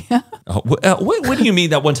media. What do you mean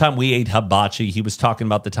that one time we ate hibachi? He was talking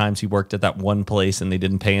about the times he worked at that one place and they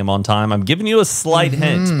didn't pay him on time. I'm giving you a slight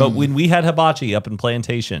hint, but when we had hibachi up in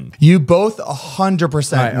Plantation. You both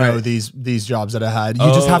 100% know these jobs that I had. You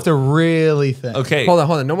just have to really think. Okay. Hold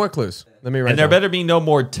on. No more clues. Let me write And there down. better be no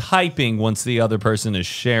more typing once the other person is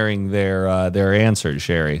sharing their answers,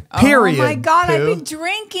 Sherry. Period. Oh my God, Pooh. I've been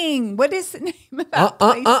drinking. What is the name of that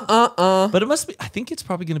place? But it must be, I think it's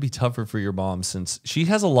probably going to be tougher for your mom since she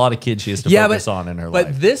has a lot of kids she has to Yeah, focus on in her but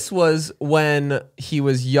life. this was when he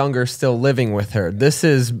was younger, still living with her. This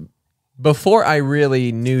is before I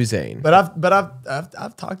really knew Zane. But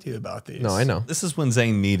I've talked to you about these. No, I know. This is when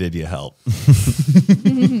Zane needed your help.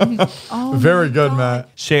 Very good, Matt.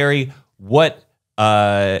 Sherry, what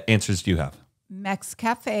answers do you have? Mex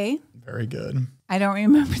Cafe. Very good. I don't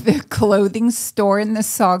remember the clothing store in the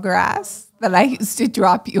Sawgrass that I used to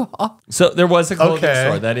drop you off. So there was a clothing Okay.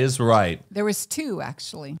 store. That is right. There was 2,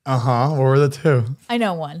 actually. What were the 2? I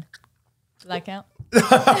know one. Does that count?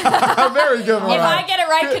 Very good, If Matt. I get it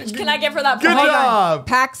right, can I get for that Good point? job.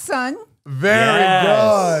 PacSun. Very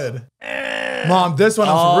Yes. good. Mom, this one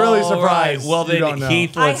I'm really All surprised. right. Well, you then, don't know.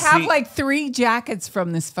 Heath, I let's have see. like 3 jackets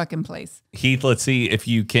from this fucking place. Heath, let's see if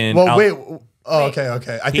you can. Well, wait. Oh,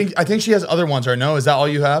 okay. I think she has other ones, or no? Is that all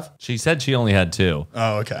you have? She said she only had 2.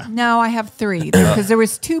 Oh, okay. No, I have 3 because there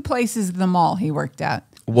was 2 places in the mall he worked at.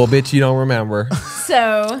 Well, bitch, you don't remember.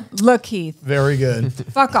 So Look, Heath, Very good.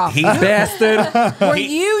 fuck off. Heath, Bastard. Were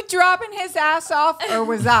you dropping his ass off or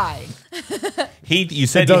was I? Heath, you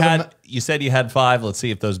said you had 5. Let's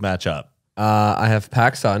see if those match up. I have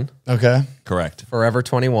PacSun, Okay. Correct. Forever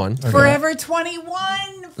 21. Forever 21.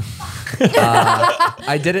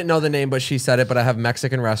 I didn't know the name, but she said it. But I have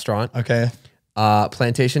Mexican restaurant, Okay.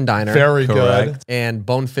 Plantation Diner, Very good. Correct. and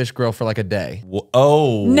Bonefish Grill for like a day.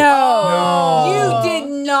 Oh. No. You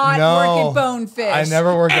did not work at Bonefish. I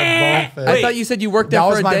never worked at Bonefish. I thought you said you worked there That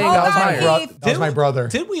for was a my, day. that and got was my, fired. Heath. that was my brother.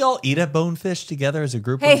 Did we all eat at Bonefish together as a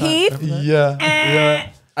group? Hey, one time? Heath. Yeah. Yeah.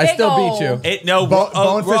 I still Big beat you. It, no,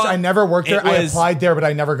 Bonefish, wrong. I never worked there. It I was- applied there, but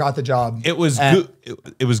I never got the job. It was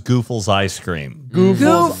it was Goofle's ice cream.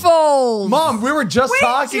 Goofles. Mom, we were just We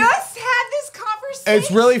talking. just had this conversation.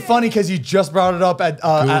 It's really funny because you just brought it up at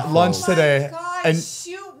lunch Oh today, my gosh, and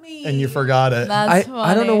shoot me. you forgot it. That's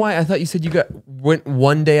I don't know funny. why. I thought you said you went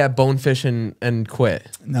one day at Bonefish and quit.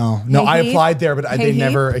 No, Hey, I Heath? applied there, but Hey, they Heath?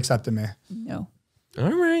 never accepted me. No. All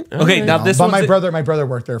right. Okay, now this But one's my brother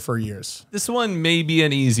worked there for years. this one may be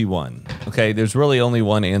an easy one. Okay, there's really only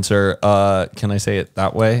one answer. Can I say it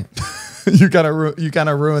that way? you kind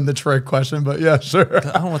of ruined the trick question, but yeah, sure.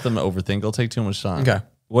 I don't want them to overthink. It'll take too much time. Okay.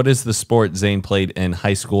 What is the sport Zane played in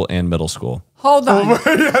high school and middle school? Hold on.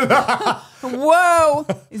 Whoa.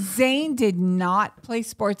 Zane did not play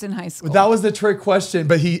sports in high school. That was the trick question,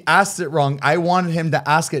 but he asked it wrong. I wanted him to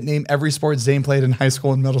ask it, name every sport Zane played in high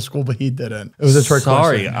school and middle school, but he didn't. It was a trick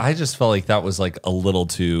Sorry, question. I just felt like that was like a little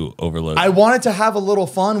too overloaded. I wanted to have a little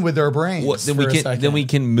fun with their brains. Well, then for a we can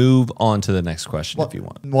second. move on to the next question if you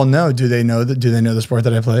want. Well, no. Do they know the sport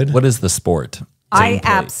that I played? What is the sport? I Zane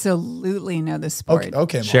played? absolutely know the sport.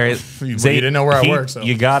 Okay, Mom. Sherry, you didn't know where I Heath, work, so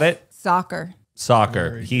you got it. Soccer.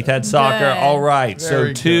 Soccer. Heath had soccer. Good. All right.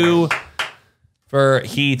 Very So 2 for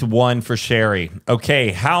Heath, 1 for Sherry. Okay.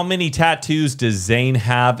 How many tattoos does Zane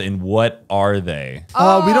have and what are they? we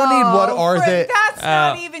don't need what are Fred, they. That's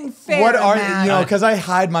not even fair. What are Matt. because I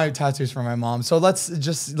hide my tattoos from my mom. So let's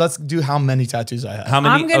do how many tattoos I have. How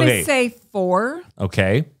many? I'm going to okay. say 4.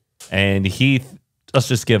 Okay. And Heath, let's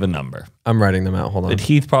just give a number. I'm writing them out. Hold on. But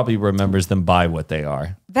Heath probably remembers them by what they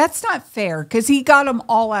are. That's not fair because he got them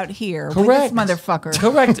all out here. Correct. With this motherfucker.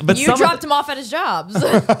 Correct. But You some of dropped him off at his jobs.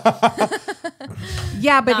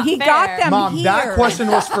 Yeah, but Not he fair. got them Mom, here. that question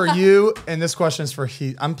was for you, and this question is for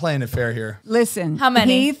Heath. I'm playing it fair here. Listen. How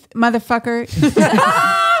many? Heath, motherfucker.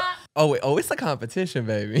 Oh, wait. Oh, it's a competition,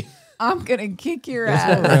 baby. I'm going to kick your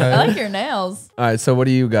ass. I like your nails. All right. So what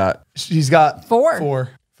do you got? She's got 4. 4.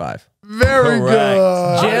 5. Very Correct. good.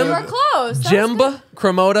 Oh, Jim, you were close. That was Jim, good.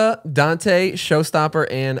 Cremota, Dante, Showstopper,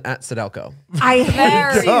 and at Sedelco. I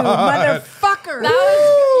hate you, motherfucker. That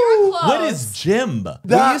was you were close. What is Jim?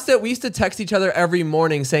 We used to text each other every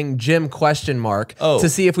morning saying Jim ? Oh. To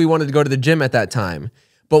see if we wanted to go to the gym at that time.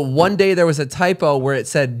 But one day there was a typo where it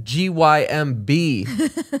said GYMB ?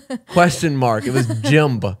 It was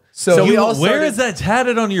Jim. So we all Where started- is that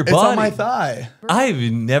tatted on your It's body? on my thigh. I've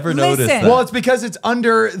never noticed Listen. that. Well, it's because it's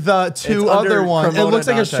under the 2 It's other under ones. It Cremona looks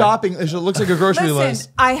like a Dante. shopping. It looks like a grocery Listen,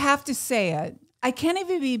 list. I have to say it. I can't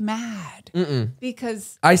even be mad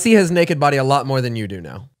because I see his naked body a lot more than you do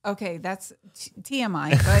now. okay, that's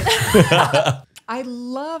TMI, but I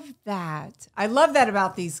love that. I love that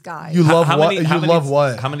about these guys. You love How what? many- You how many- love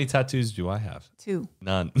what? How many tattoos do I have? 2.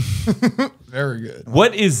 None. Very good.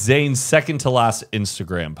 What is Zane's second to last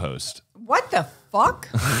Instagram post? What the fuck?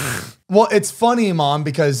 Well, it's funny, Mom,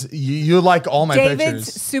 because you like all my David's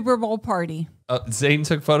pictures. Super Bowl party. Zane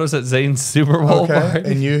took photos at Zane's Super Bowl Okay, party.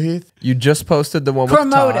 and you, Heath? You just posted the one with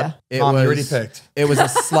Cremota. Todd. Mom, you already picked. It was a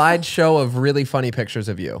slideshow of really funny pictures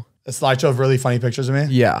of you. A slideshow of really funny pictures of me?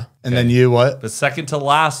 Yeah. And then you, what? The second to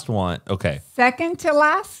last one. Okay. Second to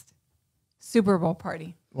last Super Bowl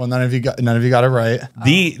party. Well, none of you got it right.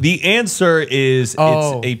 The answer is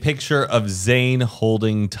Oh. it's a picture of Zane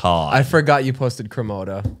holding Todd. I forgot you posted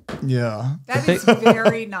Cremota. Yeah. That is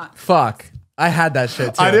very not. Fuck. I had that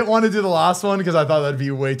shit too. I didn't want to do the last one because I thought that'd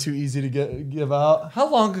be way too easy to give out. How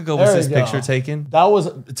long ago was There this you go. picture taken? That was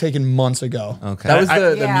taken months ago. Okay. That was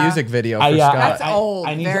the Yeah. music video for yeah, Scott. That's old,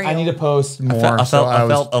 I need very to old. post more. I so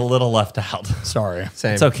felt a little left out. sorry.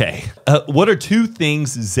 Same. It's okay. What are 2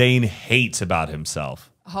 things Zane hates about himself?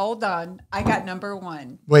 Hold on. I got number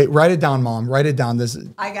 1. Wait, write it down, Mom. Write it down. This.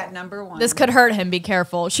 I got number 1. This could hurt him. Be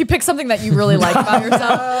careful. She picked something that you really like about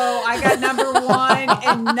yourself. Oh, I got number 1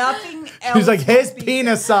 and nothing else. He's like his will be-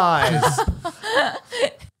 penis size.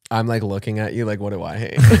 I'm like looking at you like, what do I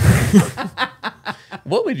hate?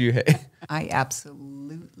 What would you hate? I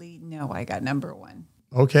absolutely know I got number 1.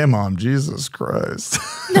 Okay, Mom. Jesus Christ.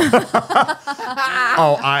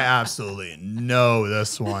 Oh, I absolutely know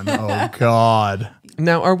this one. Oh God.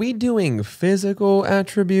 Now, are we doing physical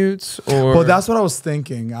attributes or? Well, that's what I was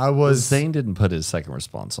thinking. I was. Zane didn't put his second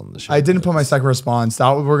response on the show. I didn't put my second response.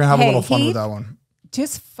 We're gonna have a Hey, little fun Heath? with that one.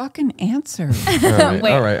 Just fucking answer. Wait.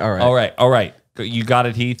 All right. All right. You got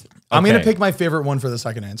it, Heath? I'm going to Okay. pick my favorite one for the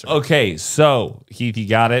second answer. Okay, so Heath, you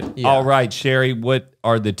got it? Yeah. All right, Sherry, what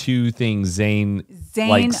are the two things Zane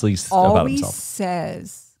likes least about always himself?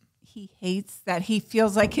 says he hates that he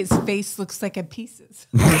feels like his face looks like a pieces.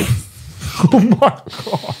 Oh my God.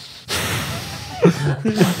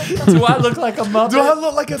 Do I look like a muppet? Do I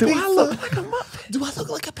look like a pizza? I look like a muppet? Do I look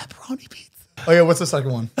like a pepperoni pizza? Oh, yeah, what's the second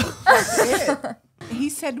one? He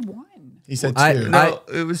said one. He said two.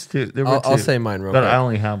 It was two. There were I'll two. say mine real But quick. I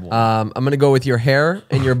only have one. I'm going to go with your hair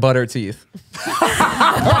and your butter teeth.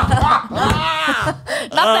 Not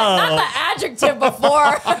the adjective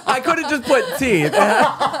before. I could have just put teeth. Oh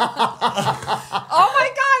my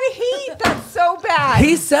God, Heath, that's so bad.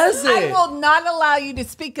 He says I it. will not allow you to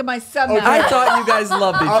speak of my son. I thought you guys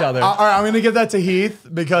loved each other. All right, I'm going to give that to Heath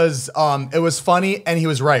because it was funny and he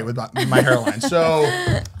was right with my hairline. So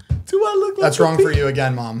Do I look like that's wrong for you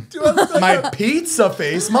again, Mom. My pizza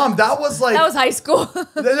face? Mom, that was like... That was high school.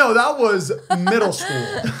 No, that was middle school.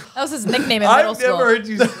 That was his nickname in middle I've school. never heard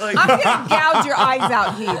you like. I'm gonna gouge your eyes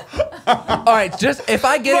out, Heath. All right, just if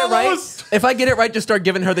I get it Mom right, was- if I get it right, just start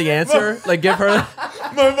giving her the answer. Like give her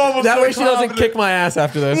My mom was that so way she doesn't confident. kick my ass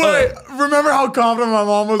after this. Wait, remember how confident my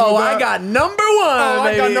mom was Oh, with I that? got number one, Oh,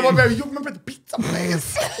 I got baby. number baby. You remember the pizza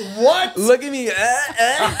face? What? Look at me.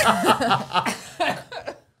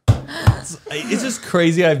 It's just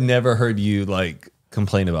crazy. I've never heard you like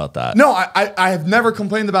complain about that. No, I have never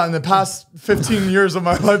complained about it in the past 15 years of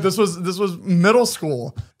my life. This was middle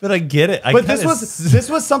school. But I get it. But this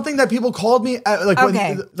was something that people called me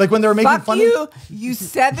Okay. when they were making Fuck fun you. of You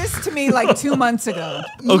said this to me like 2 months ago.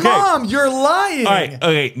 Okay. Mom, you're lying. All right.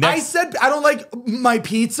 Okay. I Next. said I don't like my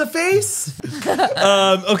pizza face.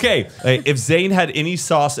 Okay. If Zane had any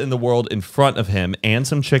sauce in the world in front of him and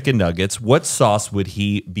some chicken nuggets, what sauce would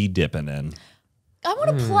he be dipping in? I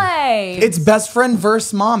want to play. It's best friend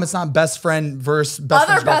versus mom. It's not best friend versus best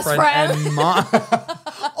Other friend's best girlfriend friend. and mom.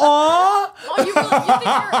 Aw. Oh, you think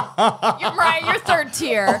you're Mariah, you're third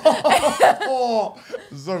tier. Oh,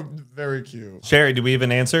 so very cute. Sherry, do we have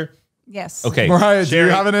an answer? Yes. Okay. Mariah, do Sherry,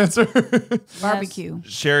 you have an answer? Barbecue.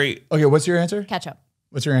 Sherry, Okay, what's your answer? Ketchup.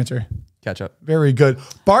 What's your answer? Ketchup. Very good.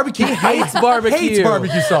 Barbecue. He hates barbecue. Hates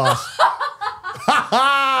barbecue sauce.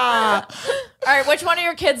 All right, which one of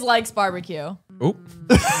your kids likes barbecue? Oop.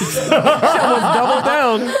 Almost double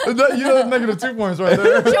down. You know, negative 2 points right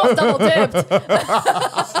there. She almost double dipped.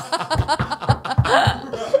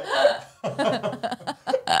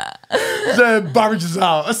 The barbecue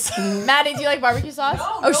sauce. Maddie, do you like barbecue sauce?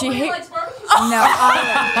 Oh, she hates barbecue No,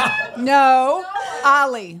 Ollie. No,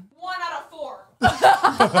 Ollie. 1 out of 4. You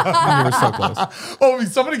were so close. Oh,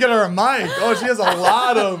 somebody get her a mic. Oh, she has a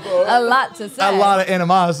lot of A lot to say. a lot of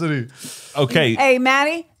animosity. okay. Hey,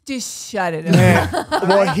 Maddie, just shut it. Man.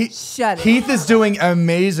 Well, Shut it. Heath is doing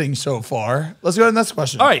amazing so far. Let's go to the next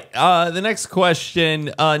question. All right. The next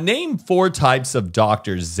question. Name 4 types of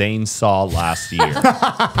doctors Zane saw last year.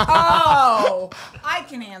 Oh, I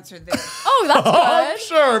can answer this. Oh, that's Oh, good.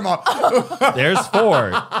 sure, Mom. There's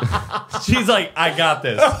 4. She's like, I got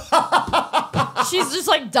this. She's just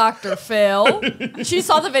like Dr. Phil. She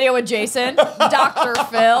saw the video with Jason. Dr.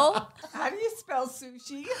 Phil. How do you spell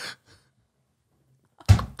sushi?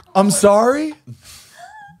 I'm sorry?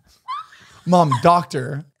 Mom,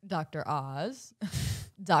 doctor. Dr. Oz.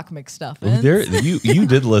 Doc McStuffins. There, you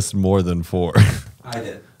did list more than 4. I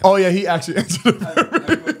did. Oh, yeah, he actually answered it. I put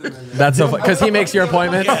them in there. That's so funny because he makes your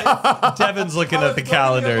appointment. Devin's looking at the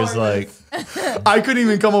calendar. Is like, I couldn't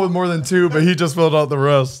even come up with more than 2, but he just filled out the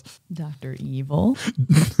rest. Dr. Evil.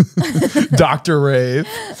 Dr. Rave.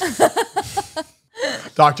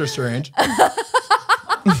 Doctor Strange.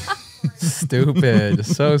 Stupid.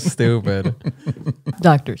 So stupid.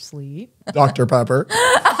 Dr. Sleep. Dr. Pepper.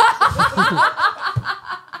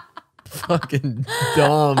 Fucking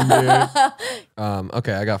dumb, dude.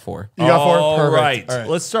 Okay, I got 4. You got 4? all Perfect. right. All right.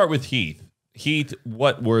 Let's start with Heath. Heath,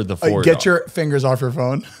 what were the 4? Get your fingers off your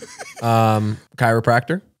phone.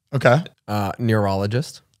 Chiropractor, Okay.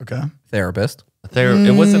 neurologist, Okay. therapist,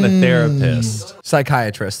 It wasn't a therapist.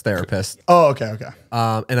 psychiatrist, therapist. Oh, okay, okay.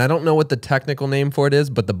 And I don't know what the technical name for it is,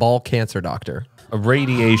 but the ball cancer doctor. A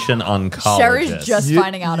radiation oncologist. Sherry's just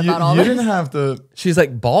finding out about all You this. didn't have to. She's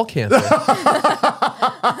like, ball cancer?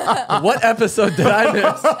 What episode did I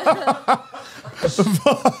miss?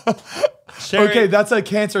 Sherry, Okay, that's a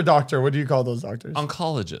cancer doctor. What do you call those doctors?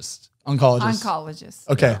 oncologist. Oncologist. Oncologist.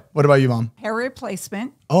 Okay. What about you, Mom? Hair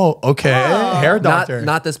replacement. Oh, okay. Hair doctor.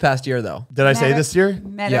 Not this past year, though. Did I say this year?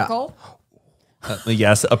 Medical.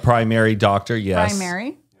 Yes, a primary doctor. Yes.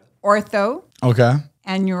 Primary. Ortho. Okay.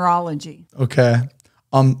 And neurology. Okay.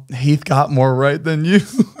 Heath got more right than you.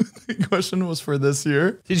 The question was for this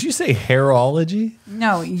year. Did you say hairology?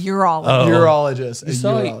 No, urologist. Oh. Urologist. You A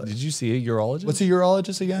saw, urologist. did you see a urologist? What's a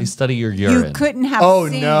urologist again? They study your urine. You couldn't have Oh,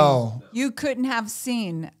 seen, no. You couldn't have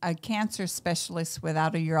seen a cancer specialist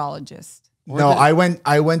without a urologist. No, I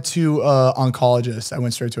went to oncologist. I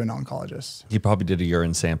went straight to an oncologist. You probably did a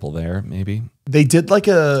urine sample there, maybe. They did like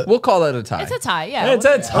a We'll call that a tie. It's a tie, yeah. It's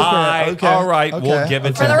a tie. okay, All right, we'll okay, give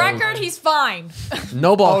it For to the her. record, he's fine.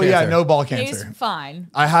 No ball Oh cancer. yeah, no ball He's cancer. fine.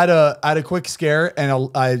 I had a quick scare and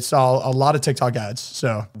I saw a lot of TikTok ads.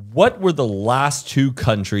 So What were the last 2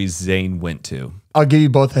 countries Zane went to? I'll give you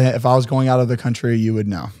both a hint. If I was going out of the country, you would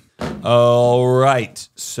know. All right.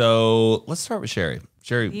 So let's start with Sherry.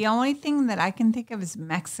 Sherry, The only thing that I can think of is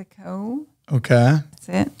Mexico. Okay. That's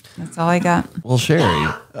it. That's all I got. well, Sherry.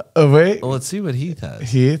 Oh wait, Well, let's see what Heath has.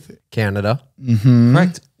 Heath. Canada.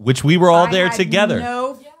 Correct. Which we were all I there had together.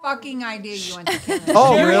 No fucking idea you went to Canada.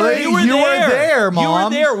 Oh You really? were there. Mom. You were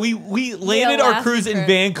there. We landed our last cruise in trip.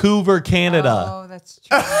 Vancouver, Canada. Oh, that's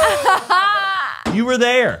true. You were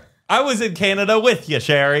there. I was in Canada with you,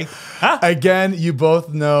 Sherry. Huh? Again, you both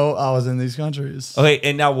know I was in these countries. Okay,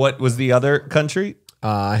 and now what was the other country?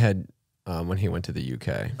 I had when he went to the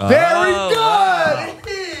UK. Very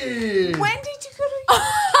good. When did you go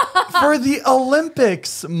to? For the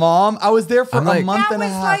Olympics, Mom. I was there for I'm a like- month That and a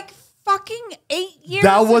was half. like fucking 8 years.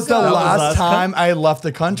 That was the ago. was last last time I left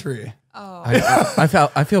the country.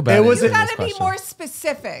 I feel bad. It was- You answering gotta this be question. more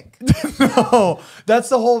specific. No, that's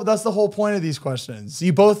the whole point of these questions.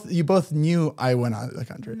 You both knew I went out of the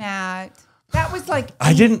country. Matt, that was like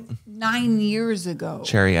I didn't. 9 years ago.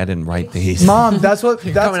 Sherry, I didn't write these. Mom, that's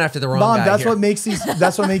coming after the wrong guy That's here. what makes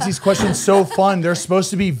these questions so fun. They're supposed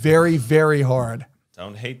to be very, very hard.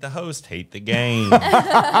 Don't hate the host, hate the game.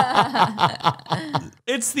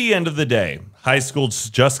 It's the end of the day. High school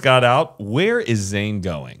just got out. Where is Zane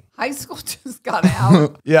going? High school just got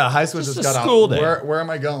out. Yeah, high school Just just a got school out. day. Where am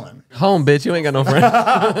I going? Home, bitch. You ain't got no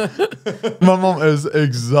friends. My mom is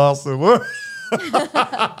exhausted.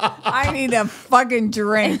 I need a fucking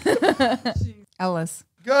drink. Ellis.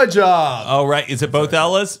 Good job. All right. Is it both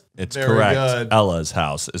Ella's? It's Very correct. good. Ella's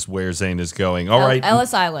house is where Zane is going. All right.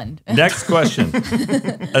 Ellis Island. Next question.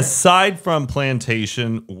 Aside from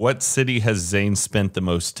Plantation, what city has Zane spent the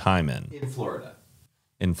most time in? In Florida.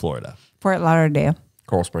 In Florida. Fort Lauderdale.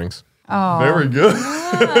 Coral Springs. Very good.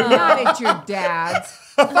 Not at your dad's.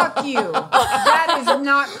 Fuck you. That is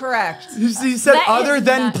not correct. You said That other is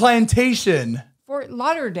than not- Plantation. Fort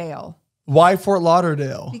Lauderdale. Why Fort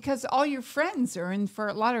Lauderdale? Because all your friends are in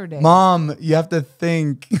Fort Lauderdale. Mom, you have to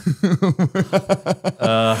think.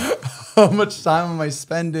 How much time am I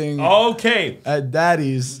spending Okay. at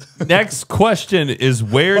Daddy's? Next question is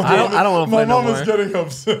where did I don't want to play no more. getting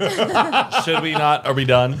upset. should we not? Are we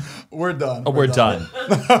done? We're done. We're done. So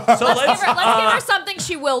Let's give her something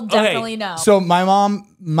she will definitely know. So my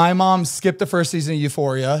mom skipped the first season of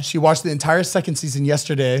Euphoria. She watched the entire second season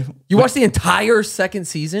yesterday You watched the entire second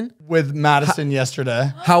season? with Madison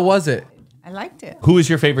yesterday. How was it? I liked it. Who is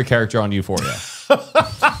your favorite character on Euphoria?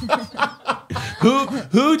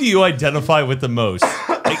 Who do you identify with the most?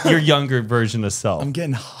 Like your younger version of self. I'm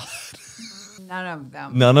getting hot. None of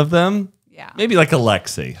them. None of them? Yeah. Maybe like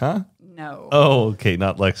Alexi, huh? No. Oh, okay,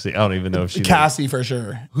 not Lexi. I don't even know if she. Cassie for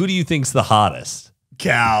sure. Who do you think's the hottest?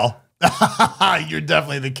 Cal. You're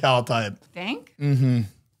definitely the Cal type. Think? Mm-hmm.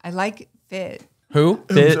 I like Fit. Who?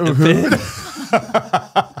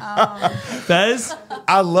 Fez?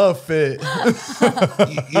 I love Fit.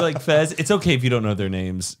 You like Fez? It's okay if you don't know their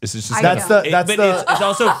names. It's just That's the- it- that's but the- it's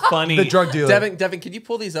also funny. The drug dealer. Devin, can you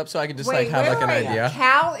pull these up so I can just like have like an idea?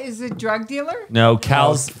 Cal is a drug dealer? No,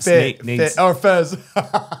 Cal's Fit. Nate's. Fit. Or Fez.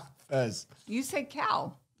 Fez. You said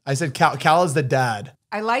Cal. I said Cal. Cal is the dad.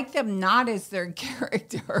 I like them not as their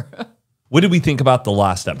character. What did we think about the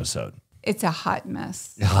last episode? It's a hot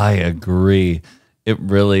mess. I agree. It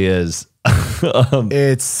really is.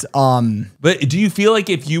 It's But do you feel like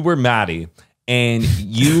if you were Maddie and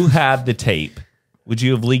you had the tape, would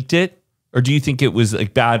you have leaked it? Or do you think it was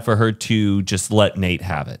like bad for her to just let Nate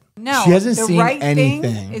have it? No, She hasn't the seen right anything.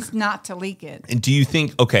 thing is not to leak it. And do you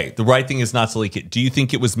think, okay, the right thing is not to leak it. Do you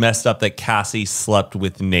think it was messed up that Cassie slept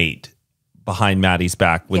with Nate behind Maddie's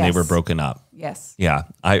back when they Yes. were broken up? Yes. Yeah,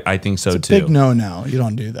 I think so too. big no. You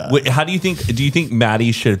don't do that. Wait, how do you think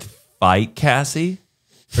Maddie should fight Cassie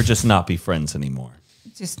or just not be friends anymore?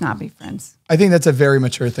 Just not be friends. I think that's a very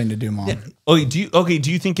mature thing to do, Mom. Oh, do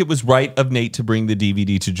you think it was right of Nate to bring the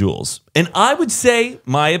DVD to Jules? And I would say,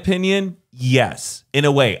 my opinion, yes, in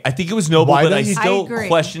a way. I think it was noble, Why but don't I you- still I agree.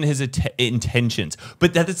 question his intentions.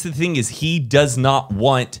 But that's the thing is he does not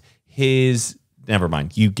want his never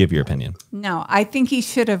mind. You give your opinion. No, I think he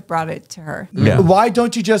should have brought it to her. Yeah. Why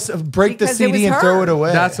don't you just break Because the it was CD and her. throw it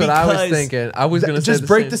away? That's what I was Because- thinking. I was gonna say just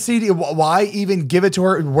break the CD. Why even give it to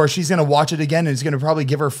her where she's gonna watch it again and it's gonna probably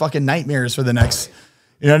give her fucking nightmares for the next.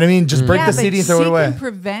 You know what I mean? Just break the CD and throw it away. She can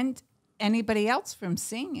prevent anybody else from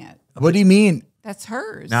seeing it. What do you mean? That's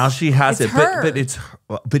hers. Now she has It's it, her. but it's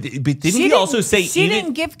but didn't She he also didn't- say she eat didn't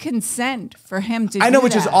it? give consent for him to? I know, do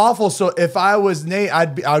which is that. awful. So if I was Nate, I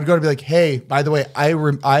would go to be like, hey, by the way,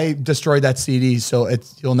 I destroyed that CD, so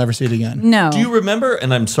you'll never see it again. No. Do you remember?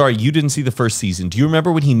 And I'm sorry, you didn't see the first season. Do you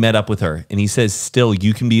remember when he met up with her and he says, "Still,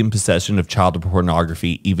 you can be in possession of child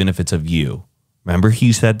pornography, even if it's of you." Remember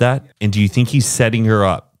he said that? And do you think he's setting her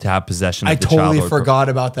up to have possession of I the child? totally forgot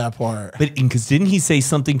about that part. But because didn't he say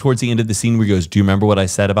something towards the end of the scene where he goes, "Do you remember what I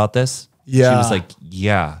said about this?" Yeah. She was like,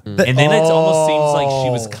 "Yeah." And then it almost seems like she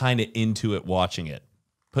was kind of into it watching it.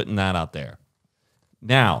 Putting that out there.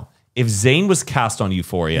 Now, if Zane was cast on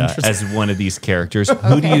Euphoria as one of these characters,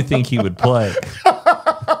 who do you think he would play?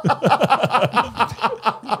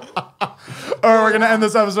 All right, we're gonna end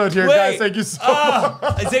this episode here, guys. Thank you so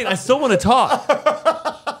much. Zane, I still want to talk.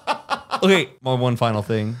 Okay, one final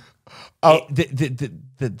thing.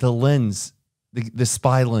 The lens, the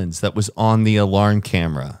spy lens that was on the alarm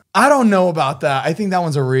camera. I don't know about that. I think that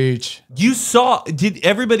one's a reach. You saw? Did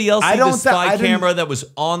everybody else see the I spy didn't- camera that was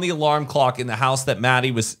on the alarm clock in the house that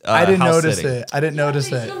Maddie was? I didn't house notice sitting? it. I didn't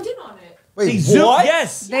notice it. Zoomed in on it. They zoomed,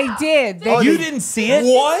 yes. They did. You didn't see it?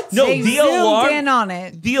 What? No, They the zoomed alarm in on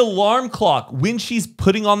it. The alarm clock when she's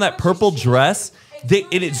putting on that purple dress. And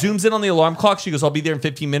it zooms in on the alarm clock. She goes, "I'll be there in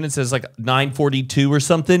 15 minutes." It's like 9:42 or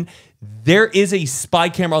something. There is a spy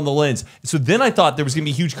camera on the lens. So then I thought there was going to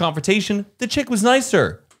be a huge confrontation. The chick was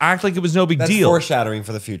nicer. Act like it was no big That's deal. foreshadowing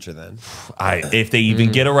for the future then. If they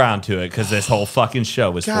even get around to it, because this whole fucking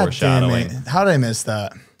show was God damn foreshadowing. it. How did I miss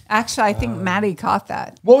that? Actually, I think Maddie caught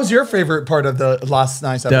that. What was your favorite part of the last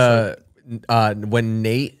night's episode? When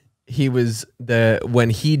Nate when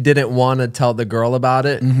he didn't want to tell the girl about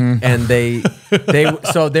it, and they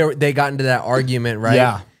got into that argument, right?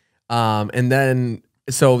 Yeah. And then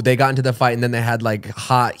so they got into the fight, and then they had like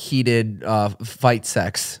hot, heated fight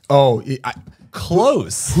sex. Oh,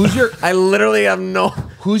 Close. I literally have no.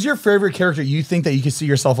 who's your favorite character? You think that you can see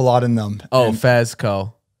yourself a lot in them? Oh,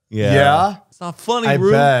 Fezco. Yeah? It's not funny, I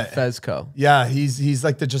Rube. bet. Fezco. Yeah, he's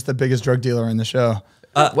like just the biggest drug dealer in the show.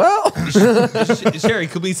 Well, Sherry,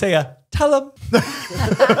 could we say tell him?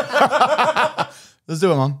 Let's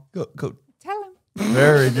do it, Mom. Go. Tell him.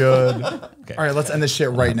 Very good. All right, let's end this shit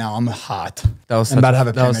right now. I'm hot. that was I'm such, about to have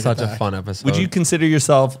a that was panic such a attack. fun episode. Would you consider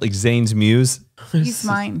yourself like Zane's muse? He's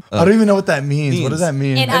mine. I don't even know what that means. What does that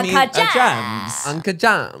mean? In mean, Uncut jams. Gems. Uncle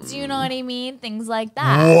John? Do you know what I mean? Things like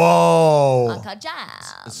that. Whoa. Uncut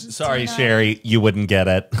Gems. Sorry, Sherry, you wouldn't get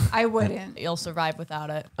it. I wouldn't. You'll survive without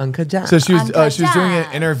it. Uncle John. So she was Uncut doing an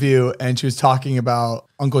Gems. interview and she was talking about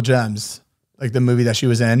Uncle Jem's, like the movie that she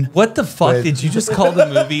was in. What the fuck Wait. did you just call the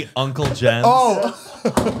movie Uncle Jen? Oh,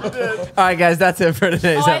 All right, guys, that's it for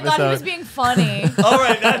today's Oh, I thought he was episode. being funny. All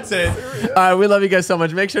right, that's it. All right, we love you guys so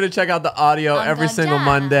much. Make sure to check out the audio every Uncle single John.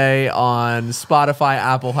 Monday on Spotify,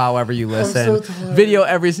 Apple, however you listen. so tired. Video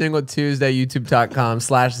every single Tuesday,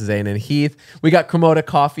 youtube.com/Zane and Heath. We got Cremota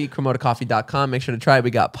Coffee, cremotacoffee.com. Make sure to try it. We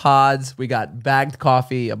got pods, we got bagged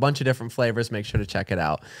coffee, a bunch of different flavors. Make sure to check it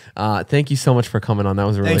out. Thank you so much for coming on. That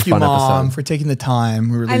was a really thank you, fun Mom, episode. for taking the time.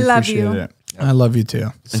 We really I love appreciate you. it. I love you too.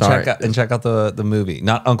 Sorry. And check out the movie.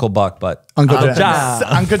 Not Uncle Buck, but Uncle Uncle Jem's.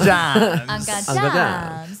 Jem's. Uncle Jem's. Uncut Uncle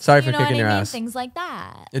Gems. Gems. Sorry Do for you know kicking what your I mean? ass. Things like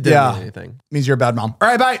that. It didn't Yeah. mean anything. Means you're a bad mom. All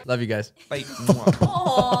right, bye. Love you guys. Bye.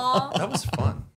 Aww. That was fun.